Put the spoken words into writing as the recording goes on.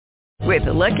With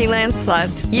the Lucky Land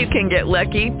Slots, you can get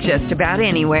lucky just about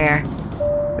anywhere.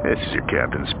 This is your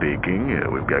captain speaking.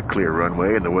 We've got clear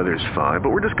runway and the weather's fine,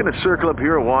 but we're just going to circle up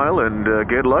here a while and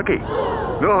get lucky.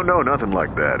 No, nothing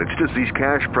like that. It's just these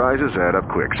cash prizes add up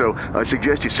quick. So I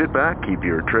suggest you sit back, keep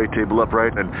your tray table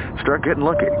upright, and start getting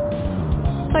lucky.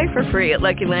 Play for free at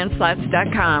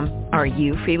LuckyLandSlots.com. Are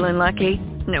you feeling lucky?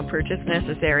 No purchase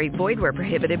necessary. Void where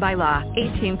prohibited by law.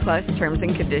 18 plus terms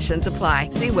and conditions apply.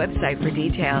 See website for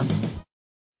details.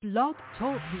 Blog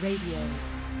Talk Radio.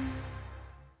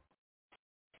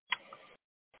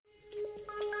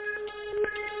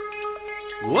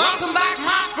 Welcome back,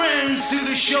 my friends, to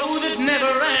the show that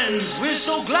never ends. We're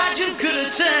so glad you could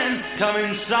attend. Come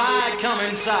inside, come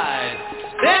inside.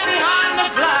 There behind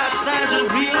the glass stands a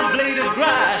real blade of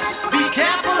grass. Be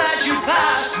careful as you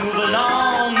pass. Move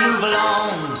along, move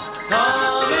along.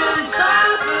 Come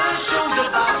inside, the show's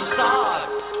about to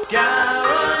start.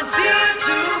 Guaranteed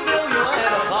to blow your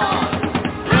head apart.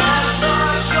 Rest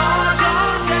assured,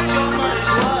 don't get your money's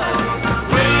worth.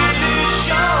 Greatest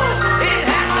show, it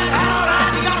happened all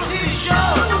right. You gotta see the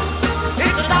show.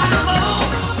 It's a dynamo.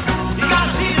 You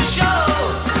gotta see the show.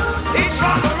 It's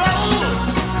rock and roll.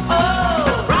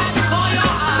 Oh, right before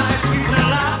your eyes, people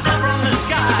laugh up from the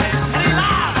sky, and he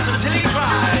laughs until he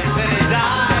cries, then he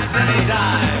dies, then he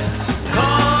dies.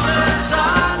 Come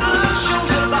inside, the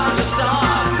show's about to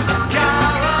start.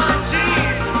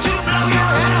 Guaranteed to blow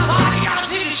your head apart. You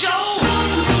gotta see the show.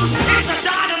 It's a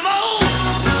dynamo.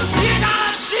 You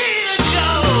gotta see the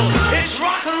show. It's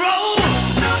rock and roll.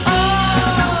 Oh.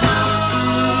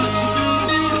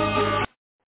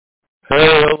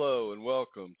 Hey, hello, and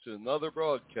welcome to another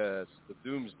broadcast of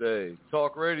Doomsday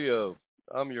Talk Radio.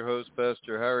 I'm your host,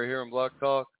 Pastor Harry, here in Block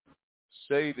Talk,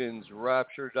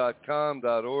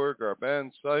 satansrapture.com.org, our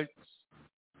band sites,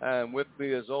 and with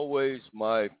me, as always,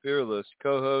 my fearless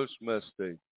co-host,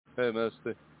 Misty. Hey,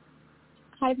 Misty.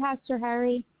 Hi, Pastor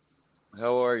Harry.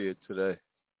 How are you today?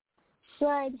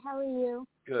 Good. How are you?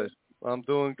 Good. I'm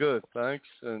doing good, thanks.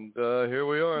 And here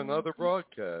we are, another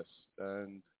broadcast.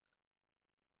 And,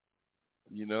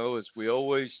 you know, as we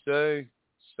always say,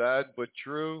 sad but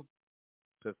true,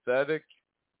 pathetic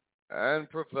and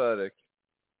prophetic.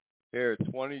 Here,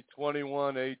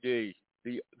 2021 AD.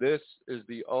 This is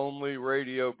the only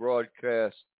radio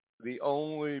broadcast, the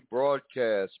only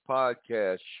broadcast,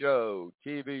 podcast, show,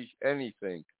 TV,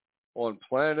 anything on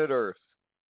planet Earth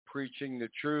preaching the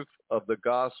truth of the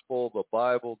gospel, the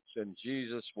Bible, and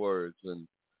Jesus' words. And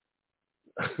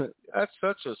that's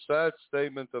such a sad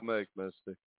statement to make,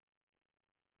 Misty.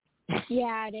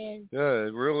 Yeah, it is. Yeah,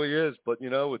 it really is. But, you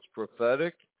know, it's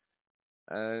prophetic.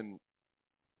 And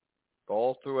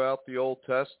all throughout the Old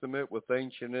Testament with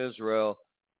ancient Israel,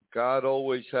 God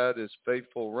always had his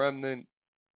faithful remnant,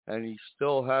 and he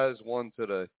still has one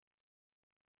today.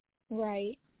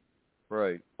 Right.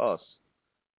 Right, us.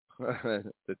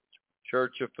 The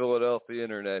Church of Philadelphia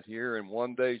Internet here, and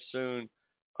one day soon,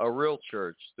 a real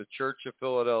church, the Church of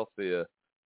Philadelphia.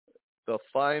 The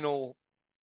final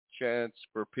chance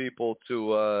for people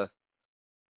to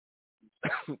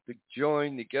to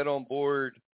join, to get on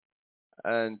board,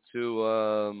 and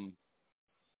to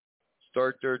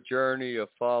start their journey of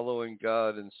following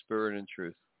God in spirit and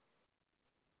truth.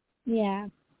 Yeah.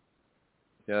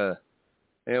 Yeah.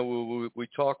 And we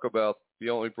talk about the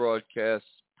only broadcast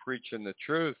preaching the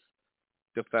truth,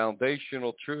 the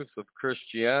foundational truth of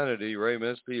Christianity, right,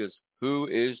 Misty, is who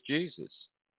is Jesus?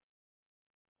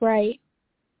 Right.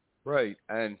 Right.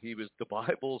 And the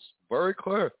Bible's very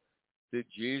clear that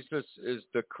Jesus is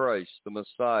the Christ, the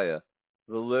Messiah,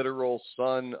 the literal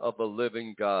Son of a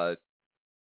living God.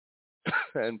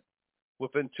 And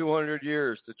within 200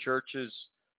 years, the churches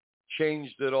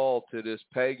changed it all to this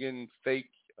pagan, fake,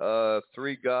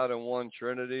 three God and one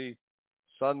Trinity,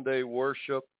 Sunday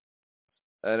worship,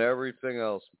 and everything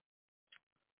else.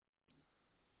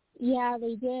 Yeah,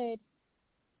 they did.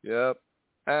 Yep.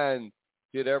 And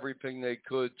did everything they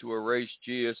could to erase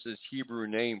Jesus' Hebrew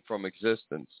name from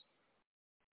existence.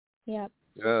 Yep.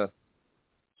 Yeah.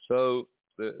 So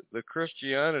the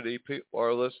Christianity,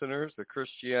 our listeners, the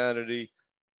Christianity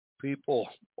people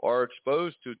are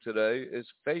exposed to today is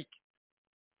fake.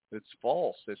 It's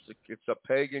false. It's a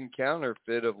pagan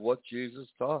counterfeit of what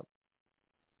Jesus taught.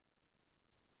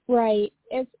 Right.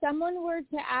 If someone were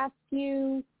to ask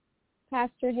you,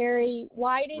 Pastor Harry,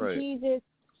 why did Right. Jesus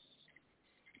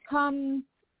come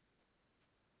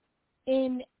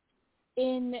in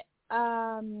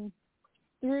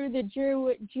through the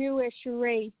Jewish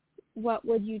race, what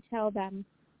would you tell them?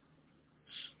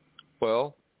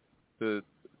 Well, because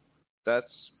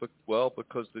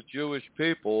the Jewish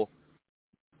people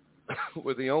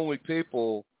were the only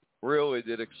people really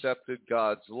that accepted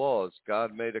God's laws.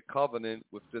 God made a covenant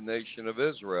with the nation of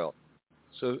Israel.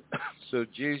 So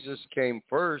Jesus came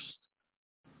first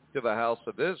to the house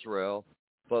of Israel,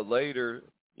 but later,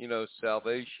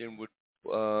 salvation would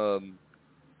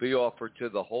be offered to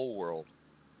the whole world.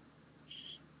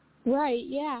 Right,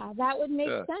 yeah. That would make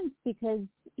sense because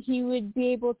he would be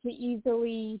able to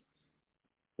easily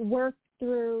work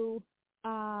through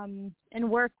and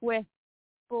work with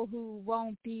people who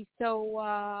won't be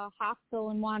so hostile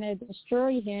and want to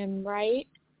destroy him, right?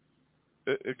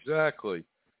 Exactly.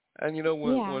 And,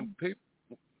 when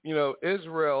people,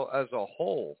 Israel as a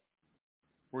whole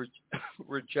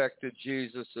rejected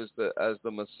Jesus as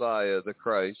the Messiah, the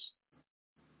Christ,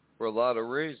 for a lot of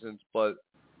reasons, but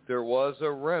there was a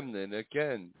remnant,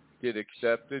 again, that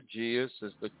accepted Jesus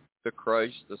as the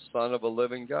Christ, the Son of a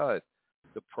living God,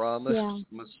 the promised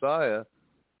Messiah,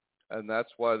 and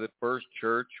that's why the first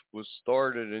church was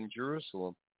started in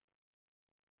Jerusalem.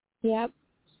 Yep.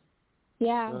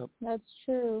 Yeah, that's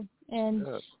true. And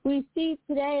we see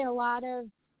today a lot of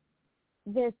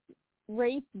this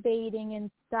race baiting and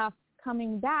stuff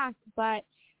coming back, but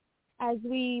as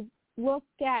we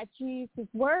looked at Jesus'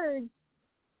 words,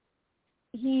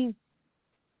 he's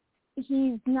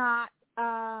not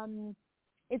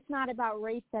it's not about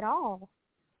race at all.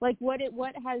 Like what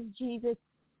has Jesus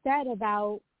said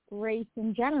about race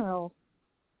in general?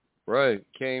 Right.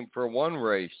 Came for one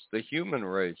race, the human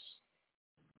race.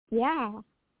 Yeah.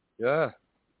 Yeah.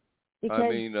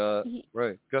 Because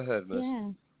right. Go ahead, miss. Yeah.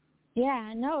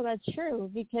 Yeah, no, that's true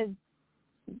because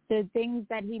the things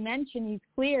that he mentioned, he's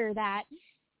clear that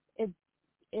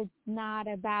it's not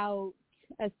about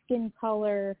a skin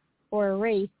color or a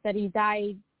race, that he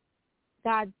died.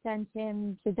 God sent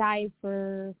him to die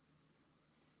to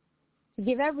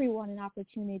give everyone an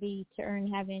opportunity to earn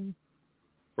heaven.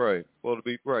 Right. Well, to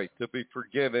be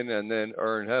forgiven and then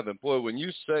earn heaven. Boy, when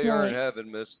you say earn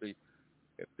heaven, Misty,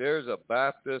 if there's a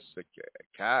Baptist, a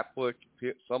Catholic,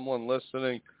 someone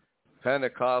listening,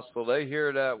 Pentecostal, they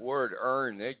hear that word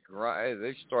earn, they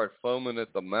start foaming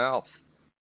at the mouth.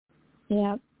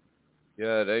 Yeah.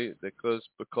 Yeah,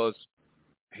 because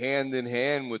hand in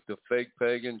hand with the fake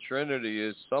pagan Trinity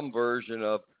is some version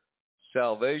of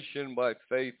salvation by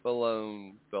faith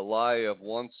alone, the lie of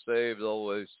once saved,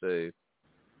 always saved.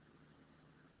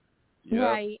 Yep.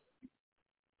 Right.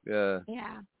 Yeah.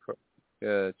 Yeah.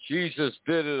 Yeah. Jesus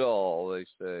did it all, they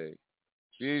say.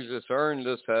 Jesus earned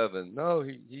us heaven. No,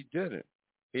 he didn't.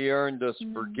 He earned us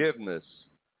forgiveness.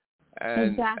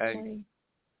 Exactly.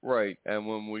 Right. And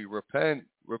when we repent,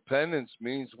 repentance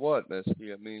means what, Misty?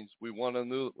 It means we want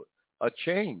a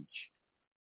change.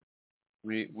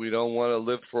 We don't want to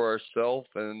live for ourselves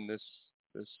in this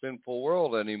sinful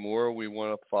world anymore. We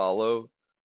want to follow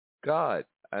God.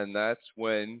 And that's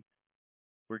when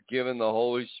we're given the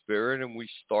Holy Spirit and we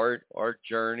start our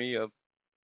journey of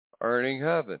earning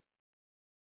heaven.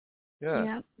 Yeah.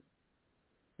 Yep.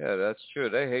 Yeah, that's true.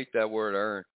 They hate that word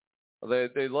earn.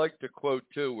 They like to quote,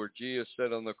 too, where Jesus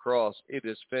said on the cross, it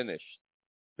is finished.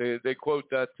 They quote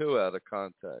that, too, out of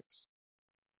context.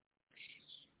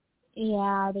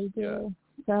 Yeah, they do.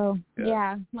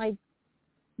 Yeah. So, like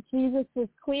Jesus was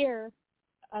clear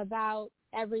about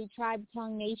every tribe,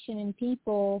 tongue, nation, and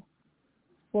people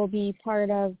will be part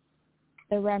of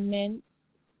the remnant.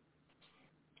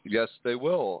 Yes, they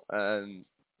will. And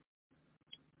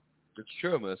it's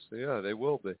true, miss. Yeah, they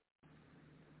will be.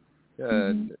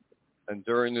 Yeah, and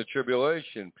during the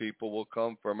tribulation, people will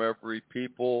come from every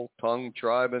people, tongue,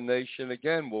 tribe, and nation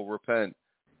again will repent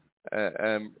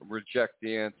and reject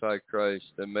the Antichrist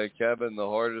and make heaven the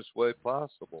hardest way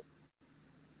possible.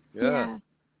 Yeah.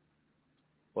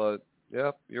 But,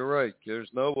 yep, you're right.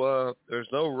 There's no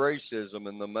racism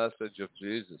in the message of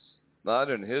Jesus. Not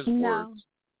in his words.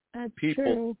 That's people,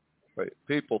 true. Right,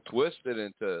 people twist it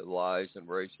into lies and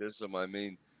racism. I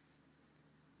mean,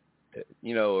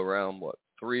 around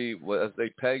as they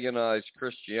paganized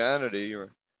Christianity, or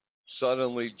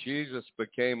suddenly Jesus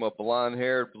became a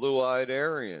blonde-haired, blue-eyed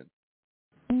Aryan.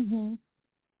 Mm-hmm.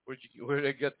 Where'd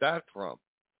they get that from?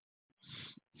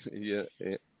 Yeah.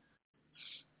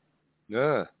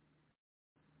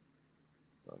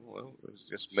 Well, it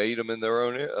just made them in their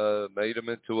own, made them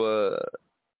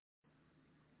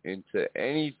into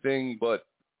anything but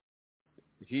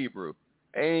Hebrew.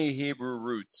 Any Hebrew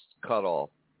roots cut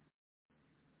off.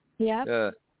 Yep.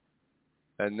 Yeah.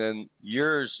 And then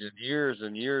years and years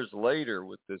and years later,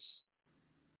 with this,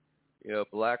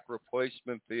 black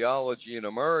replacement theology in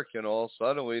America, and all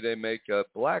suddenly they make a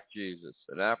black Jesus,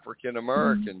 an African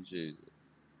American Jesus.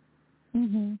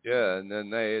 Mm-hmm. Yeah, and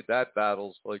then that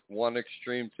battle's like one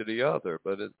extreme to the other,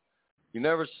 but You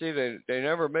never see they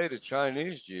never made a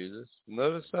Chinese Jesus. You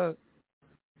notice that?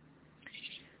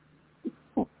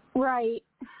 Right.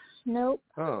 Nope.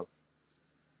 Oh.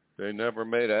 They never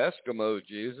made an Eskimo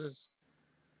Jesus.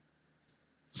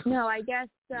 No, I guess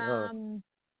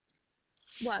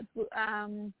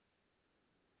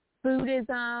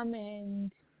Buddhism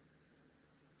and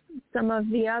some of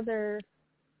the other.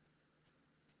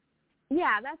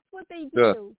 Yeah, that's what they do.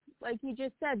 Yeah. Like you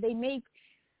just said, they make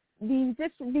these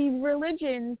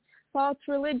religions, false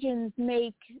religions,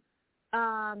 make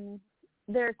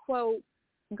their quote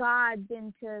gods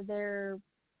into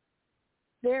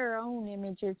their own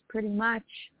images, pretty much.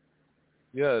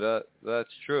 Yeah,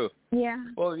 that's true. Yeah.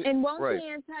 Well, and won't right.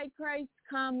 the Antichrist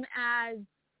come as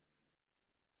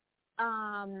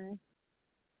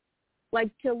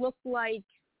like to look like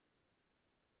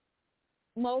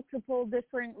multiple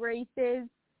different races?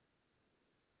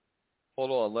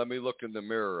 Hold on, let me look in the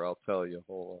mirror. I'll tell you.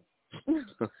 Hold on.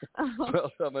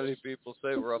 Well, so many people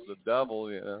say we're of the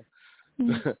devil, you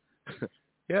know.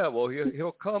 Yeah, well,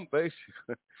 he'll come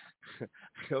basically.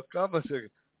 He'll come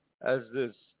as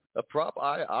this.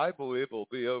 I believe will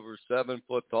be over 7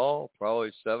 foot tall,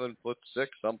 probably 7'6",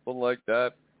 something like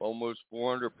that, almost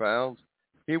 400 pounds.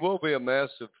 He will be a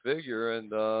massive figure,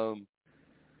 and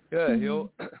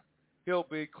he'll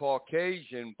be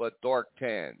Caucasian but dark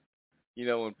tan, you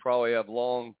know, and probably have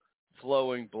long,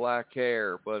 flowing black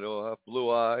hair, but he'll have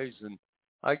blue eyes, and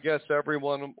I guess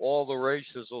all the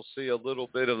races will see a little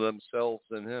bit of themselves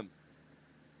in him.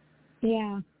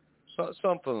 Yeah. So,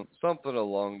 something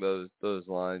along those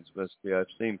lines, Misty. I've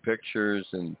seen pictures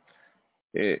and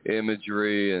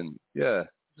imagery, and yeah,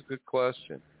 it's a good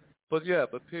question. But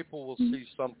people will see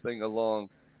something along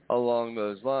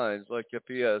those lines. Like if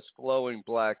he has flowing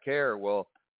black hair, well,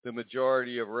 the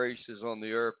majority of races on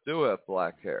the earth do have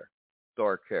black hair,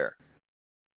 dark hair.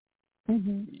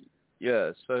 Mm-hmm.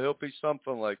 Yeah, so he'll be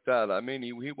something like that. I mean,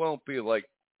 he won't be like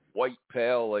white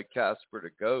pale like Casper the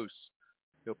Ghost.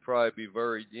 He'll probably be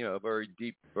very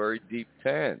deep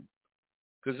tan.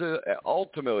 Because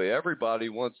ultimately, everybody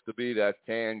wants to be that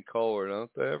tan color,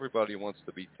 don't they? Everybody wants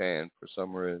to be tan for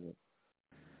some reason.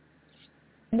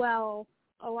 Well,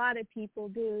 a lot of people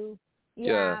do.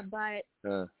 Yeah. But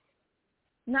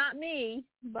not me.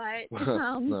 But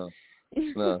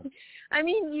No. I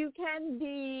mean, you can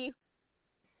be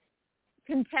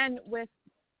content with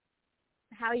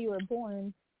how you were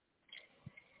born.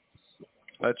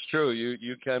 That's true.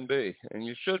 You can be, and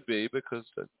you should be, because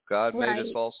God made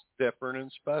us all different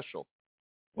and special.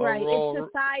 Well, right. It's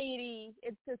society.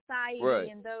 It's society, right.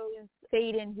 And those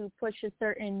Satan who push a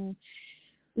certain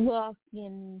look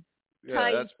and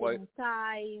type that's why, and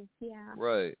size. Yeah.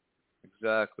 Right.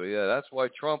 Exactly. Yeah, that's why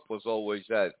Trump was always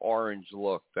that orange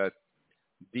look, that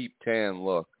deep tan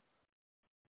look.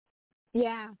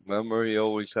 Yeah. Remember, he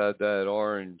always had that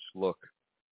orange look.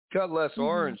 Got less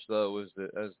orange though as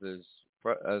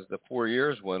the 4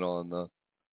 years went on, though.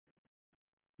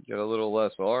 Get a little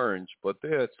less orange, but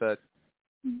yeah, it's that.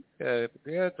 Yeah,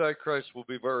 the Antichrist will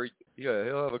be very. Yeah,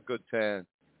 he'll have a good tan.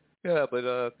 Yeah, but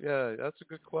that's a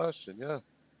good question. Yeah,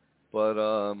 but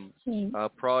I'll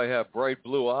probably have bright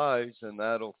blue eyes, and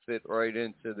that'll fit right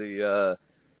into the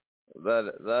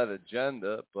that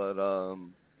agenda. But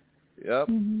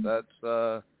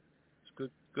that's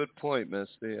good point,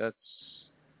 Misty. That's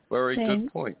very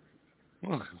good point.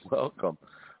 Welcome.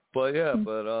 But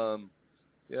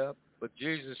but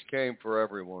Jesus came for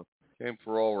everyone. Came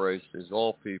for all races,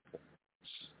 all people.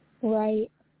 Right.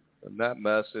 And that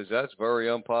message, that's very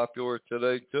unpopular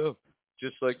today too.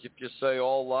 Just like if you say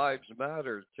all lives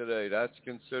matter today, that's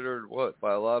considered what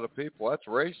by a lot of people? That's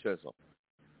racism.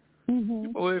 Mm-hmm. You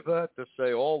believe that? To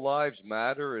say all lives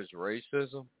matter is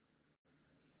racism?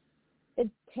 It's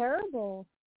terrible.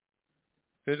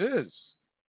 It is.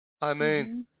 I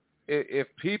mean, if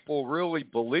people really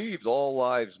believed all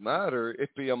lives matter,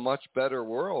 it'd be a much better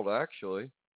world, actually.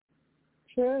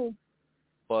 True.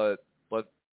 But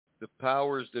the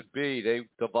powers that be, they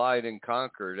divide and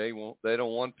conquer. They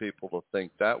don't want people to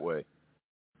think that way.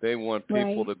 They want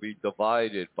people to be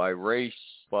divided by race,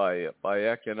 by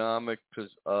economic,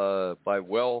 by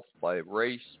wealth, by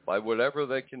race, by whatever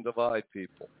they can divide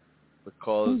people.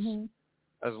 Because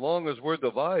as long as we're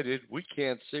divided, we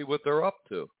can't see what they're up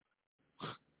to.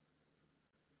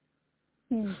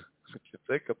 If you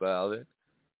think about it,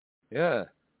 yeah,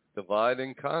 divide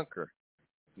and conquer.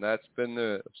 And that's been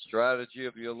the strategy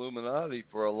of the Illuminati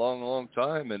for a long, long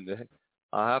time, and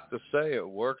I have to say it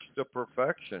works to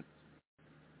perfection.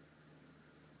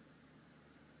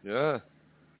 Yeah.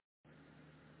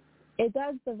 It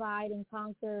does divide and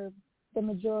conquer the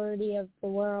majority of the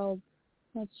world.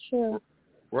 That's true.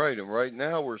 Right, and right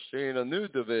now we're seeing a new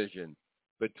division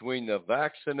between the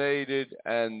vaccinated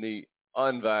and the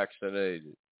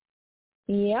unvaccinated.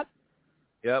 Yep.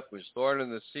 Yep, we're starting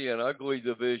to see an ugly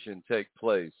division take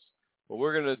place. What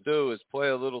we're going to do is play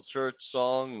a little church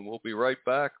song, and we'll be right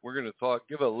back. We're going to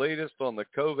give a latest on the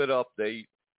COVID update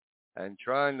and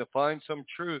trying to find some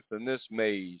truth in this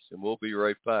maze, and we'll be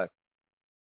right back.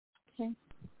 Okay.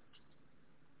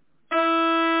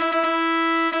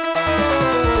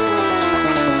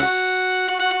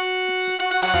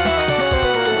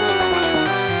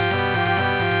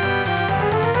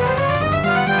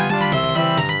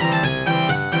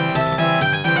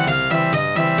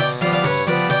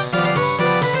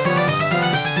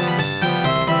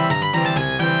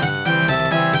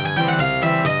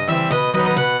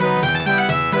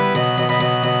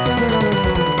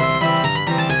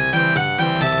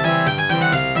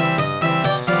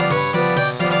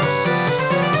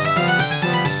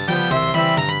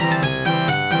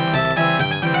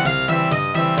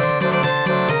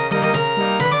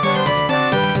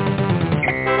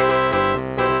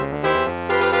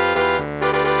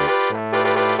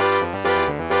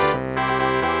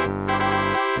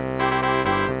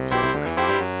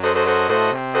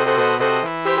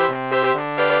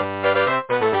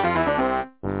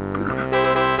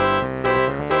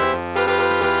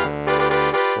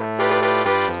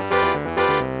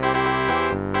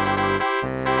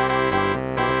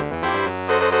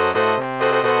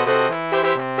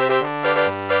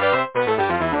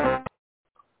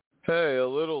 Hey, a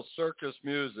little circus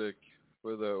music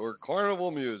or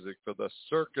carnival music for the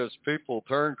circus people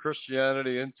turn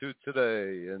Christianity into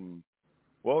today. And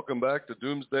welcome back to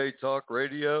Doomsday Talk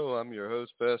Radio. I'm your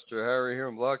host, Pastor Harry, here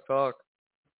on Blog Talk,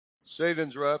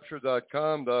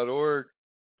 satansrapture.com.org,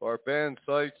 our band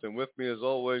sites, and with me as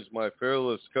always, my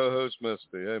fearless co-host,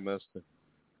 Misty. Hey, Misty.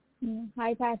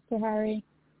 Hi, Pastor Harry.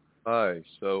 Hi.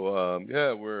 So,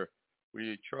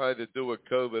 we try to do a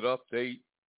COVID update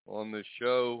on the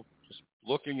show, just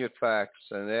looking at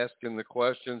facts and asking the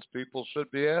questions people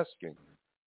should be asking.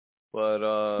 But,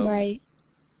 Right.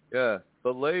 yeah,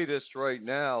 the latest right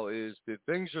now is that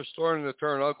things are starting to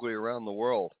turn ugly around the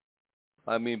world.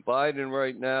 I mean, Biden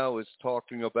right now is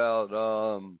talking about,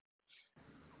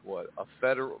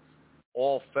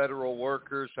 all federal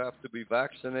workers have to be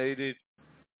vaccinated.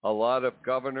 A lot of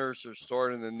governors are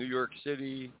starting in New York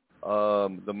City.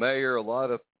 The mayor,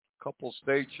 couple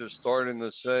states are starting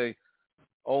to say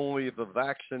only the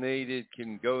vaccinated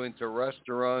can go into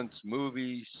restaurants,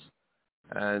 movies,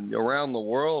 and around the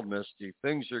world, Misty,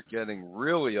 things are getting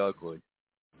really ugly.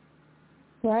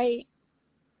 Right.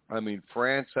 I mean,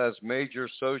 France has major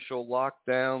social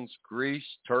lockdowns,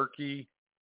 Greece, Turkey,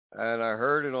 and I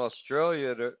heard in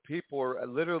Australia that people are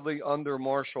literally under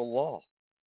martial law.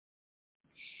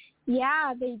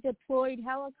 Yeah, they deployed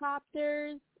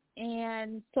helicopters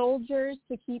and soldiers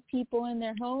to keep people in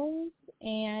their homes,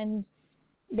 and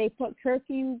they put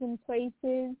curfews in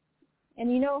places.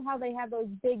 And you know how they have those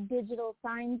big digital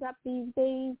signs up these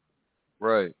days?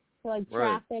 Right. For like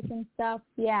traffic and stuff?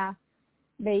 Yeah.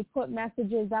 They put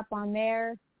messages up on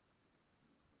there.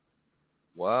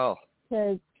 Wow.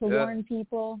 To warn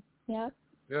people. Yep.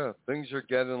 Yeah, things are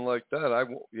getting like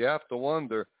that. You have to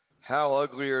wonder, how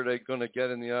ugly are they going to get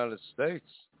in the United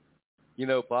States? You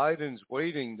know, Biden's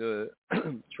waiting to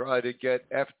try to get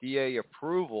FDA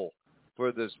approval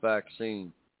for this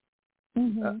vaccine.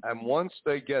 Mm-hmm. And once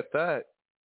they get that,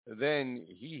 then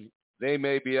they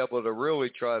may be able to really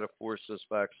try to force this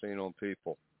vaccine on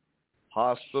people.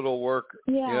 Hospital workers,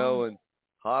 and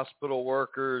hospital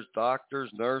workers,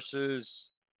 doctors, nurses,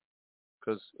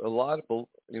 because a lot of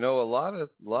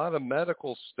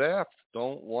medical staff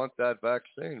don't want that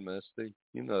vaccine, Misty.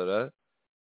 You know that.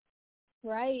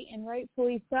 Right, and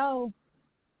rightfully so.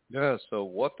 Yeah, so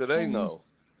what do they know?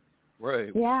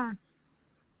 Right. Yeah.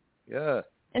 Yeah.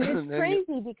 And it's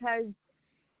crazy because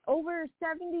over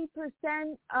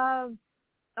 70% of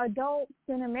adults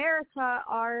in America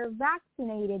are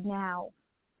vaccinated now.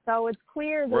 So it's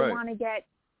clear they want to get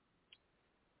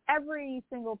every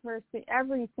single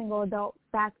adult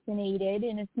vaccinated,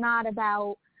 and it's not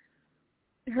about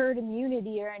herd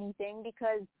immunity or anything,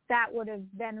 because that would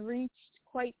have been reached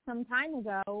quite some time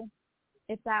ago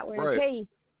if that were the case.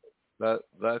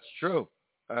 That's true.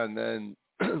 And then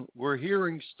we're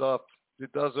hearing stuff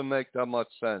that doesn't make that much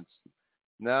sense.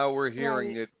 Now we're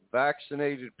hearing that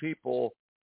vaccinated people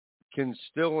can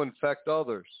still infect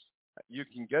others. You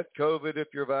can get COVID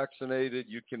if you're vaccinated.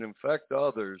 You can infect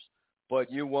others,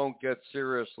 but you won't get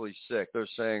seriously sick, they're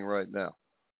saying right now.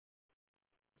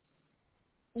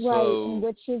 Right,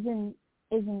 which isn't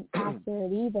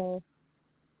accurate either.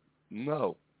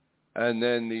 No. And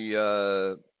then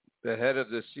the head of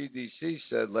the CDC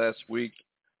said last week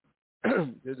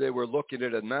that they were looking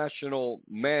at a national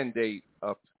mandate,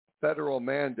 a federal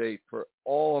mandate for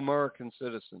all American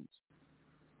citizens.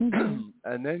 Mm-hmm.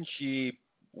 And then she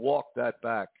walked that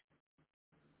back.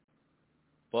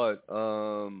 But,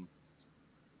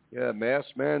 yeah, mask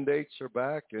mandates are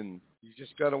back, and you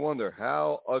just got to wonder,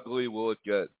 how ugly will it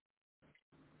get?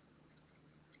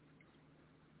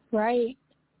 Right.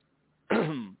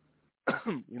 Excuse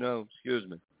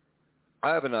me.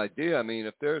 I have an idea. I mean,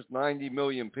 if there's 90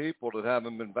 million people that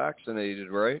haven't been vaccinated,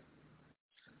 right?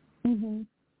 Mm-hmm.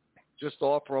 Just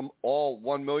offer them all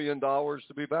 $1 million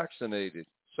to be vaccinated.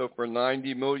 So for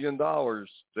 $90 million,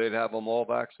 they'd have them all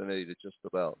vaccinated, just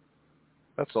about.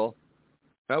 That's all.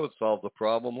 That would solve the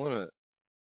problem, wouldn't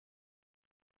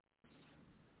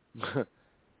it?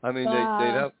 I mean,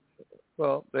 they'd have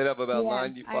about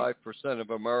 95% of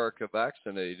America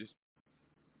vaccinated.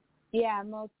 Yeah,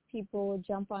 most people would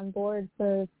jump on board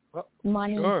for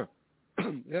money. Sure.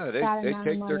 Yeah, they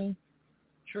take money.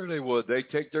 Sure they would. They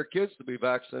take their kids to be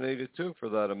vaccinated too for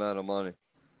that amount of money.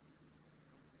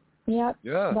 Yep.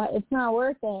 Yeah. But it's not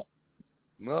worth it.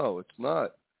 No, it's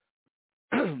not.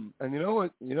 And you know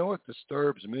what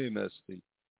disturbs me, Misty,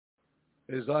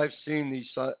 is I've seen these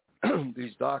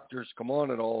doctors come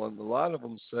on and all, and a lot of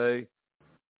them say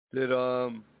that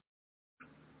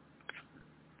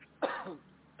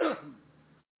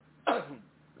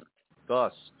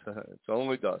dust. It's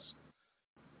only dust.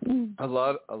 A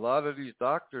lot of these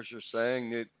doctors are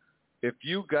saying that if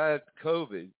you got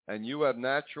COVID and you have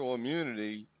natural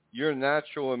immunity, your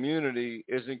natural immunity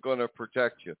isn't going to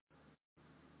protect you.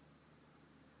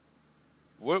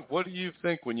 What do you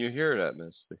think when you hear that,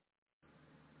 Misty?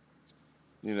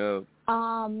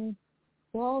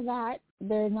 Well, that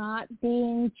they're not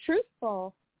being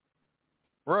truthful.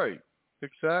 Right.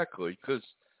 Exactly. Because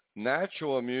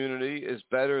natural immunity is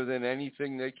better than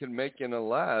anything they can make in a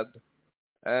lab.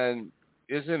 And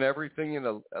isn't everything in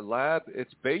a lab,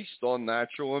 it's based on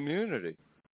natural immunity.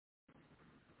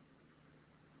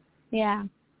 Yeah.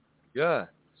 Yeah.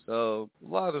 So a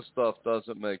lot of stuff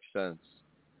doesn't make sense.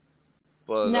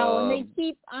 But, no, and they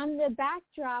keep, on the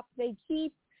backdrop, they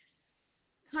keep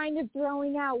kind of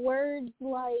throwing out words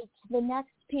like the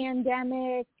next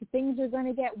pandemic, things are going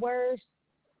to get worse,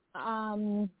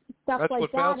 stuff that's like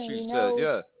what that. Fauci and we said, know,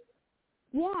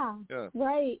 yeah,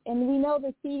 right. And we know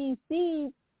the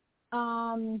CDC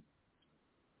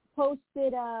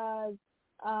posted a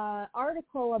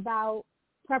article about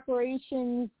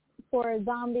preparations for a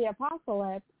zombie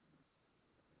apocalypse.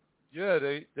 Yeah,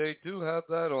 they do have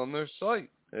that on their site.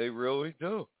 They really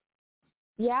do.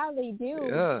 Yeah, they do.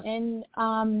 Yeah. And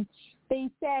they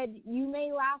said, you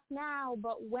may laugh now,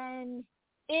 but when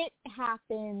it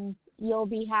happens, you'll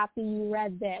be happy you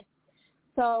read this.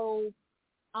 So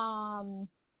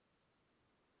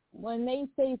when they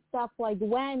say stuff like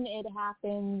when it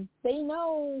happens, they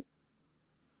know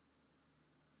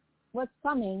what's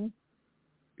coming.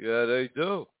 Yeah, they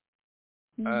do.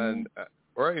 Mm-hmm. And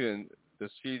right, and the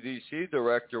CDC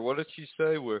director, what did she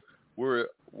say? We're 2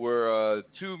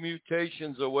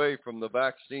 mutations away from the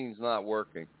vaccines not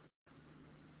working.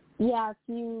 Yeah, a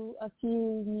few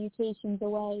mutations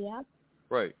away. Yep.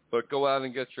 Right, but go out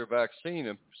and get your vaccine.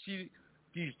 And see,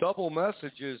 these double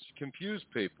messages confuse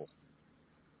people.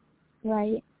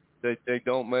 Right. They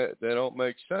don't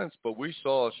make sense. But we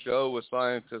saw a show with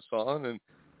scientists on, and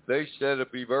they said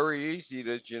it'd be very easy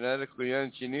to genetically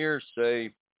engineer,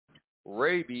 say,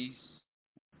 rabies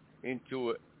into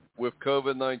it with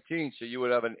COVID-19, so you would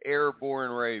have an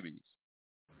airborne rabies,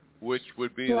 which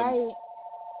would be right.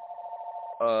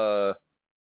 That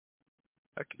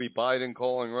could be Biden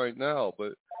calling right now,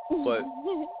 but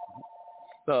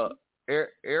the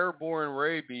airborne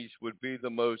rabies would be the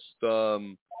most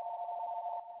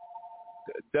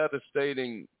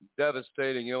devastating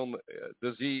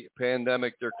disease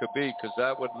pandemic there could be, because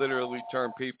that would literally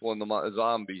turn people into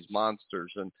zombies,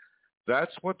 monsters, and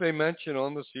that's what they mention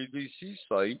on the CDC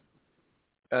site.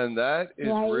 And that is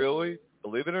really,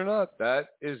 believe it or not,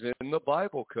 that is in the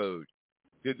Bible code.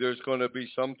 There's going to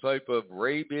be some type of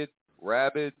rabid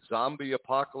zombie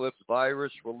apocalypse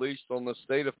virus released on the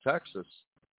state of Texas.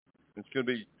 It's going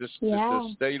to be, the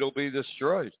state will be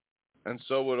destroyed. And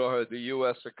so would the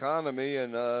U.S. economy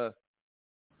and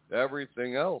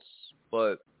everything else.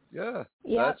 But,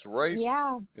 that's right.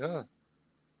 Yeah. Yeah.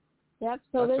 Yep.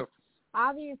 So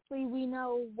obviously we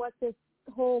know what this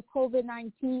whole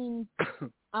COVID-19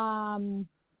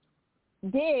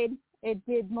 did. It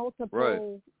did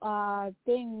multiple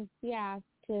things,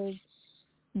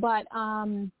 but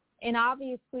and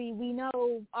obviously we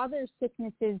know other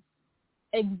sicknesses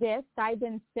exist. I've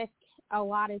been sick a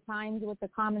lot of times with the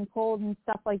common cold and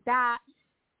stuff like that.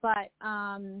 But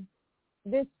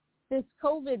this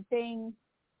COVID thing,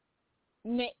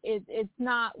 it's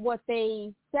not what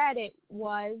they said it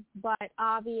was, but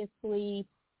obviously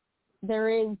there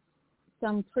is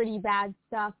some pretty bad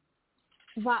stuff.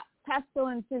 But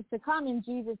pestilences to come, and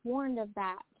Jesus warned of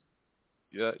that.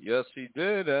 Yeah, yes, he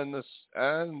did, and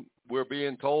we're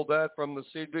being told that from the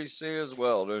CDC as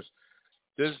well. This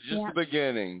is just the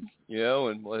beginning,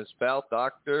 and as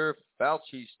Dr.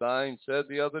 Fauci-Stein said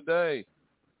the other day,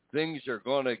 things are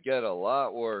going to get a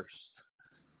lot worse.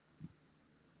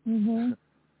 Mhm.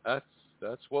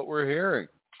 That's what we're hearing.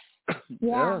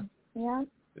 Yeah.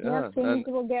 Things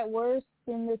will get worse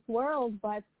in this world,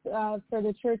 but for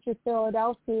the Church of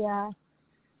Philadelphia,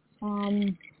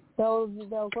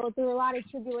 they'll go through a lot of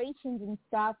tribulations and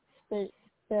stuff.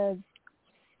 The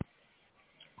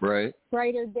right.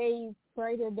 brighter days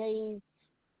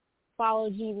follow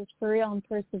Jesus for real and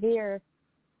persevere.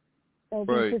 They'll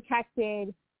be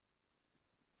protected.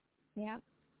 Yeah.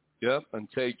 Yep, and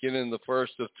taken in the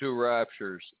first of two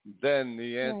raptures. Then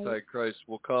the Antichrist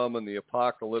will come and the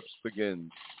apocalypse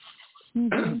begins.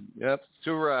 Mm-hmm. Yep,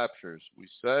 two raptures. We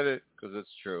said it because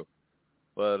it's true.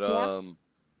 But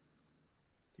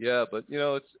but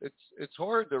it's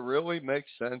hard to really make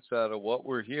sense out of what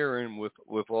we're hearing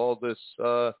with all this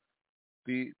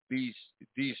these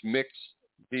mixed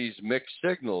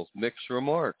signals, mixed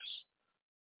remarks.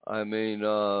 I mean,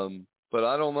 but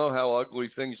I don't know how ugly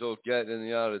things will get in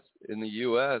the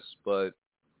U.S. But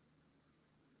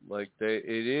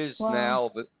it is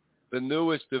now the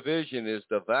newest division is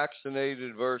the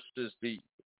vaccinated versus the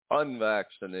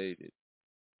unvaccinated.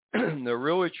 They're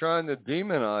really trying to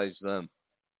demonize them.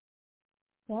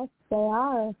 Yes, they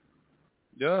are.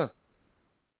 Yeah.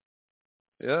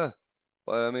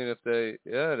 But I mean, if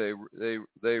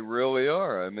they really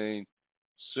are. I mean,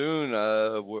 soon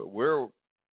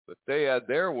if they had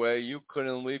their way, you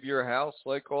couldn't leave your house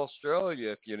like Australia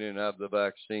if you didn't have the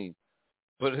vaccine.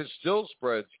 But it still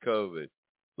spreads COVID.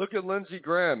 Look at Lindsey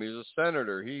Graham. He's a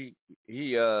senator. He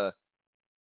got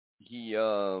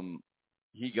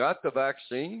the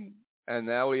vaccine, and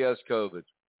now he has COVID.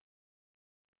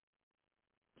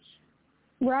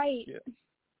 Right.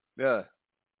 Yeah.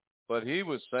 But he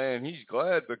was saying he's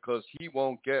glad because he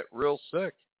won't get real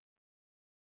sick.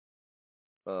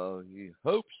 He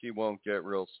hopes he won't get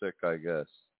real sick, I guess.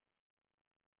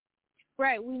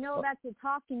 Right. We know that's a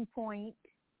talking point.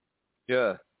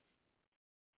 Yeah.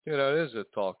 Yeah, that is a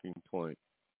talking point.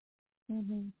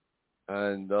 Mm-hmm.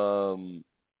 And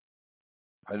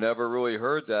I never really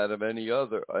heard that of any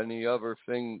other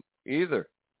thing either.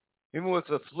 Even with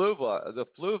the flu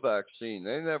vaccine,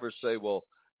 they never say, well,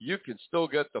 you can still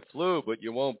get the flu, but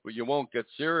you won't get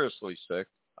seriously sick.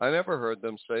 I never heard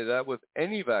them say that with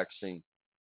any vaccine.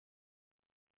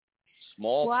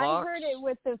 Smallpox. Well, I heard it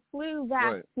with the flu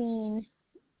vaccine,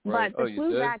 right. But the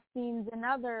flu vaccine's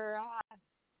another.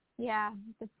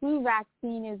 The flu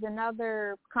vaccine is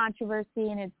another controversy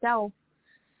in itself.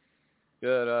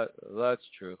 Yeah, that's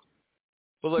true.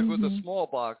 But like with the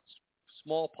smallpox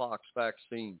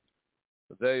vaccine,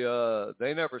 they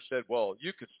never said, well,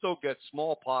 you could still get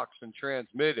smallpox and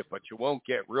transmit it, but you won't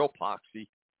get real poxy.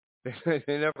 They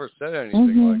never said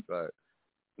anything like that.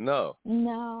 No.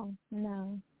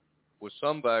 With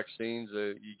some vaccines,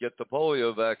 you get the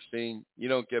polio vaccine, you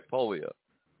don't get polio.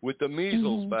 With the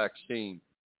measles vaccine,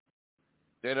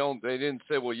 they didn't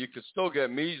say, well, you could still get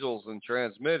measles and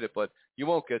transmit it, but you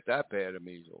won't get that bad of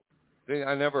measles.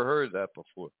 I never heard that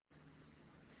before.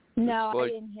 No, I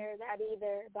didn't hear that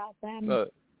either about them.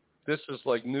 This is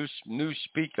like new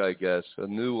speak, I guess, a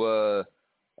new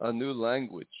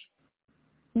language,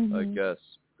 I guess.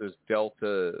 There's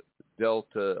Delta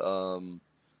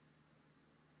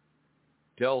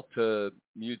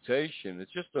mutation.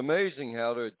 It's just amazing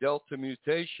how the Delta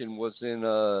mutation was in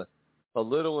a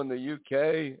little in the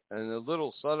UK and a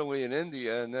little suddenly in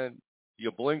India, and then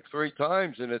you blink 3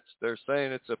 times and they're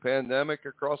saying it's a pandemic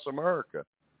across America.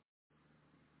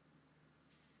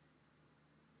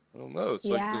 I don't know. It's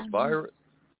like this virus.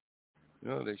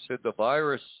 They said the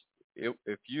virus.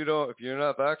 If you're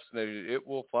not vaccinated, it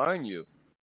will find you.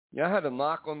 Yeah, I had to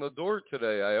knock on the door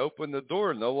today. I opened the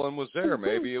door. No one was there.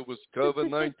 Maybe it was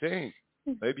COVID-19.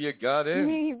 Maybe it got in.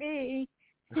 Maybe.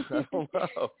 I don't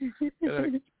know.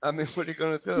 I mean, what are you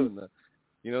going to do?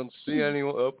 You don't see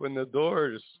anyone open the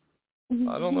doors.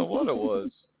 I don't know what it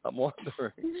was. I'm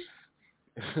wondering.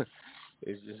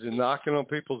 Is it knocking on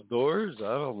people's doors?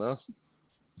 I don't know.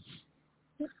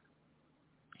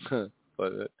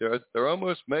 But they're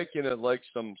almost making it like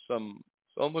some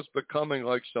almost becoming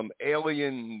like some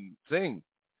alien thing.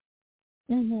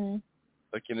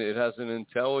 Like, it has an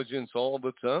intelligence all of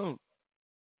its own.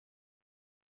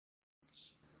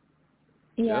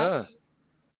 Yeah.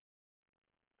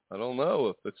 I don't know.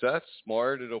 If it's that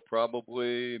smart, it'll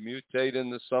probably mutate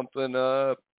into something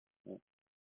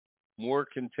more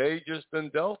contagious than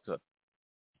Delta.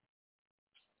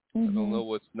 I don't know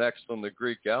what's next on the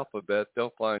Greek alphabet.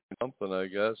 They'll find something, I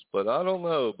guess. But I don't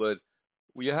know. But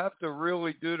you have to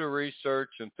really do the research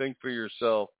and think for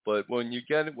yourself. But when you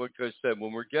get it, like I said,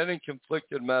 when we're getting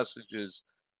conflicted messages,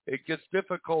 it gets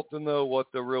difficult to know what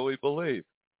to really believe.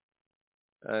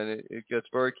 And it gets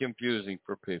very confusing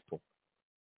for people.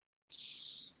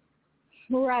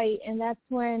 Right, and that's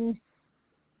when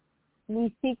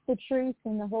we seek the truth,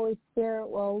 and the Holy Spirit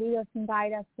will lead us and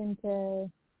guide us into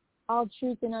all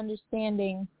truth and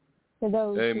understanding for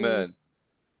those Amen.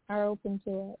 who are open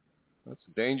to it. That's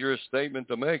a dangerous statement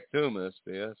to make, too,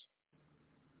 Misty, yes?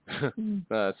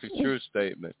 No, it's a true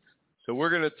statement. So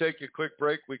we're going to take a quick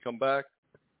break. We come back.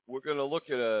 We're going to look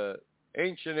at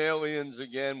ancient aliens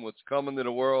again, what's coming to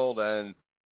the world, and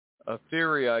a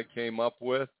theory I came up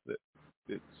with.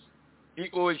 It's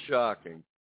equally shocking.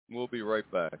 We'll be right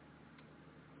back.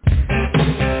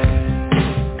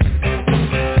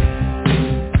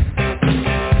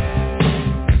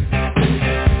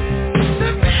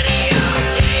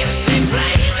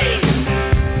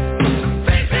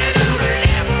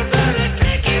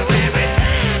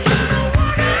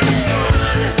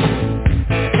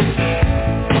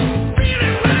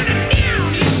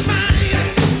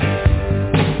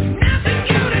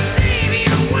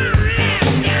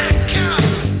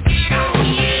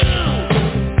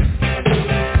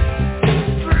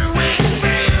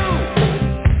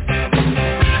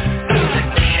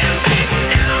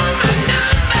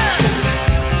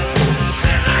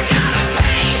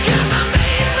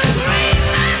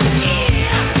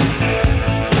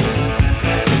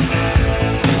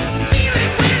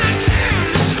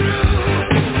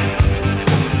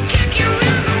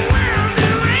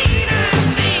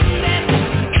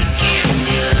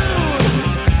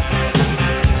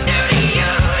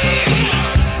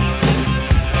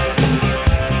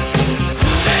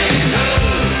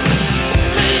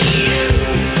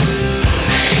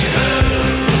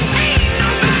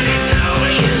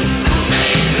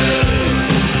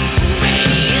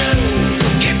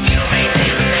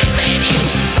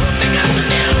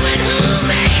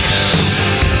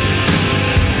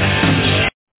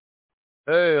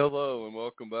 Hey, hello, and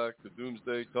welcome back to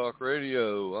Doomsday Talk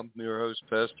Radio. I'm your host,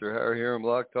 Pastor Harry, here on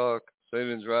Blog Talk,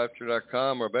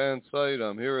 SatansRapture.com, our band site.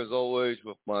 I'm here, as always,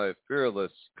 with my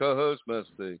fearless co-host,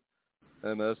 Misty.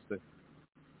 Hey, Misty.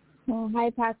 Well, hi,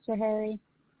 Pastor Harry.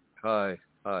 Hi.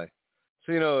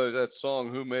 So, that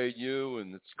song, Who Made You?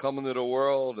 And it's coming to the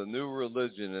world, a new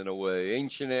religion, in a way,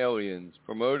 Ancient Aliens,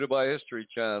 promoted by History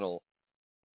Channel.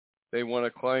 They want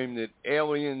to claim that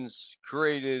aliens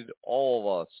created all of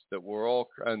us, that we're all,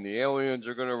 and the aliens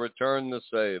are going to return to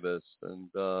save us. And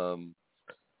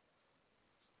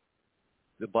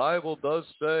the Bible does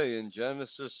say in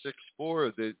Genesis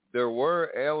 6:4 that there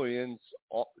were aliens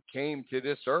came to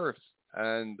this earth,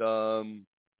 and a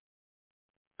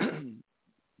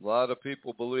lot of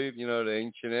people believe, the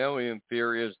ancient alien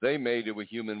theory is they made it with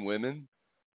human women.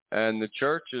 And the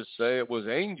churches say it was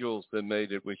angels that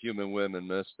made it with human women,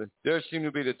 mister. There seem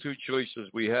to be the two choices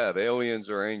we have, aliens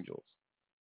or angels.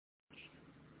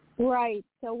 Right.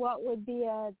 So what would be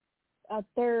a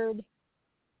third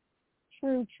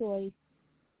true choice?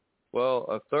 Well,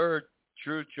 a third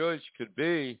true choice could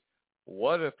be,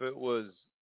 what if it was,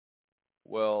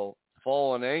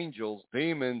 fallen angels,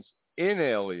 demons in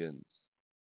aliens?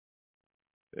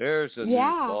 There's a new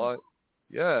thought.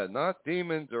 Yeah, not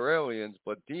demons or aliens,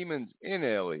 but demons in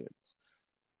aliens.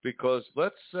 Because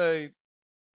let's say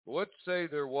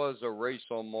there was a race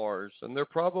on Mars, and there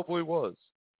probably was.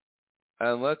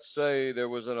 And let's say there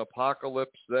was an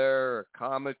apocalypse there, a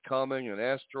comet coming, an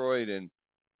asteroid, and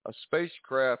a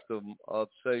spacecraft of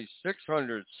say,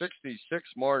 666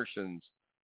 Martians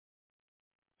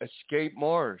escaped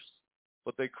Mars.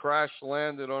 But they crash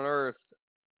landed on Earth,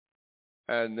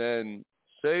 and then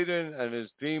Satan and his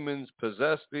demons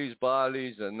possess these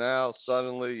bodies, and now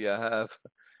suddenly you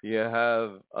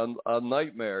have a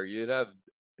nightmare. You'd have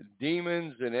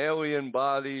demons in alien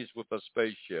bodies with a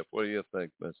spaceship. What do you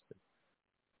think, Misty?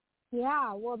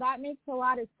 Yeah, well, that makes a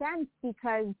lot of sense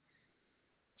because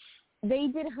they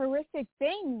did horrific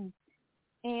things,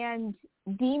 and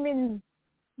demons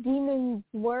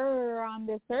were on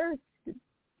this earth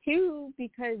too,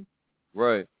 because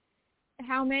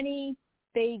how many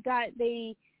they got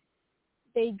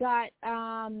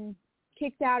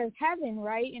kicked out of heaven,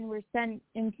 right, and were sent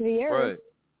into the earth.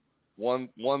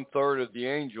 one third of the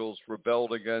angels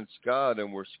rebelled against God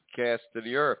and were cast to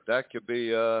the earth. That could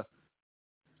be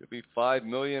 5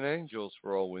 million angels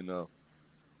for all we know.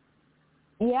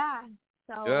 Yeah.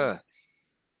 So. Yeah.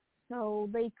 So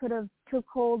they could have took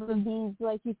hold of these,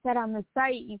 like you said on the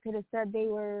site, you could have said they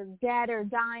were dead or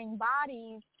dying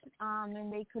bodies,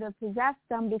 and they could have possessed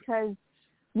them, because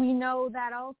we know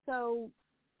that also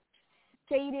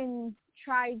Satan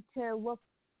tried to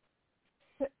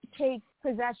take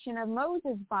possession of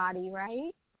Moses' body,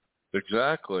 right?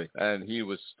 Exactly, and he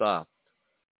was stopped.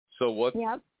 So what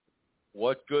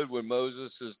good would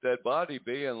Moses' dead body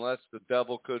be unless the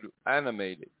devil could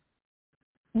animate it?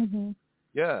 Mm-hmm.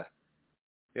 Yeah.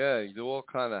 Yeah, you do all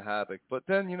kind of havoc. But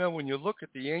then, when you look at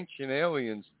the ancient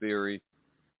aliens theory,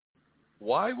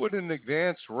 why would an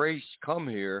advanced race come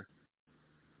here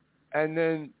and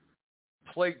then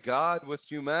play God with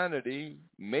humanity,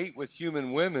 mate with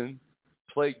human women,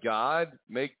 play God,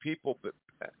 make people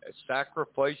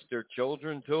sacrifice their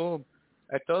children to them?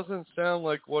 That doesn't sound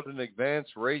like what an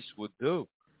advanced race would do.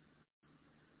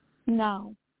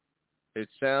 No. It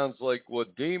sounds like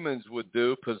what demons would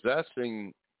do,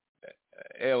 possessing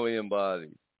alien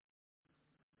bodies.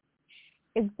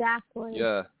 Exactly.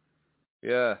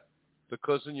 Yeah.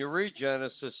 Because when you read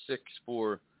Genesis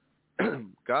 6:4,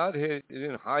 God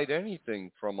didn't hide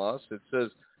anything from us. It says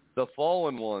the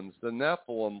fallen ones, the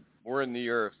Nephilim, were in the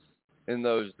earth in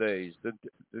those days, the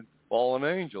fallen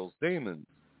angels, demons.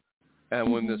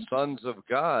 And when the sons of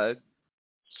God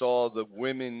saw the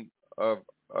women of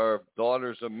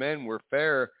daughters of men were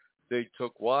fair, they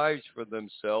took wives for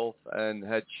themselves and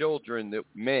had children that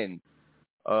men.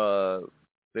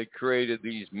 They created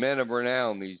these men of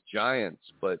renown, these giants.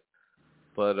 But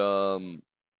that's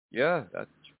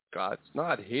God's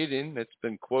not hidden. It's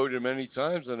been quoted many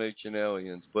times on Ancient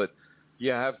Aliens. But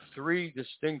you have three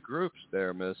distinct groups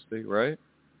there, Misty, right?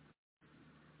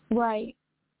 Right.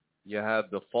 You have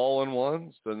the fallen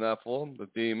ones, the Nephilim, the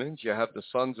demons. You have the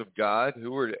sons of God,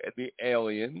 who are the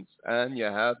aliens, and you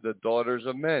have the daughters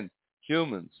of men,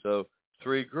 humans. So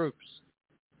 3 groups.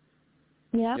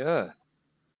 Yep. Yeah.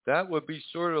 That would be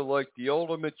sort of like the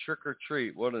ultimate trick or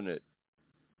treat, wouldn't it?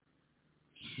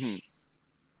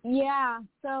 Yeah.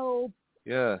 So.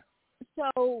 Yeah.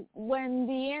 So when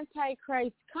the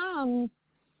Antichrist comes,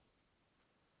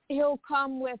 he'll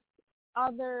come with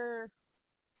other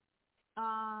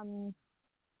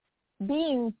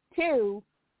beings too.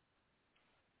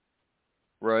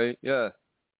 Right. Yeah.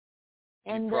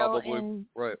 And probably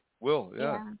right. Will.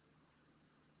 Yeah.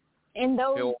 And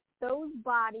those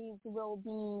bodies will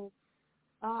be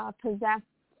possessed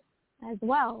as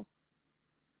well.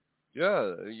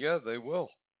 Yeah. Yeah. They will.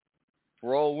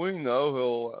 For all we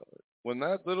know, when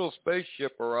that little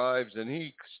spaceship arrives and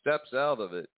he steps out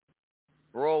of it,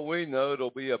 for all we know,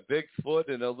 it'll be a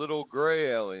Bigfoot and a little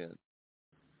gray alien.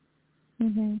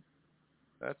 Mhm.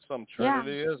 That's some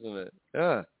trinity, isn't it?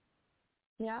 Yeah.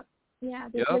 Yep. Yeah,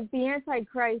 because the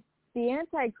Antichrist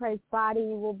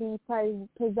body will be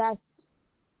possessed.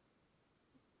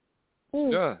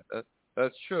 Yeah,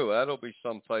 that's true. That'll be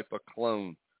some type of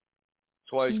clone.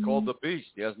 That's why he's called the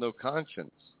Beast. He has no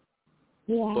conscience.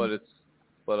 Yeah.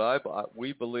 But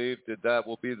we believe that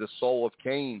will be the soul of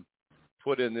Cain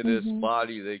put into this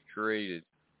body they created.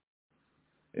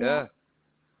 Yeah.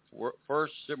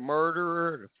 First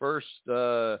murderer, first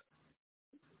the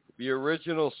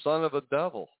original son of a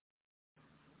devil.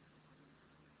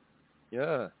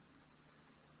 Yeah.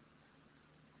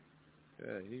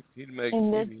 Yeah, he'd make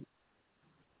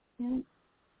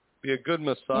be a good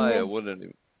Messiah, wouldn't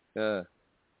he? Yeah.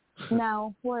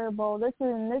 No, horrible. This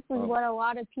is what a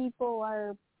lot of people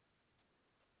are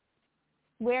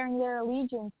wearing their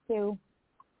allegiance to.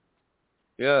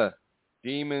 Yeah,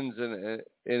 demons in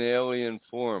alien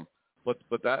form, but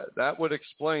that would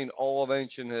explain all of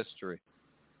ancient history.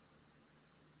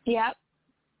 Yep.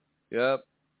 Yep,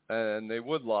 and they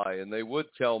would lie and they would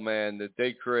tell man that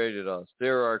they created us.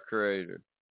 They're our creator.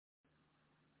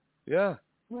 Yeah,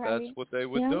 right. That's what they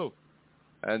would do,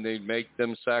 and they'd make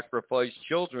them sacrifice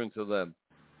children to them.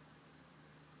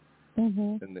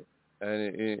 And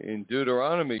in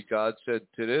Deuteronomy, God said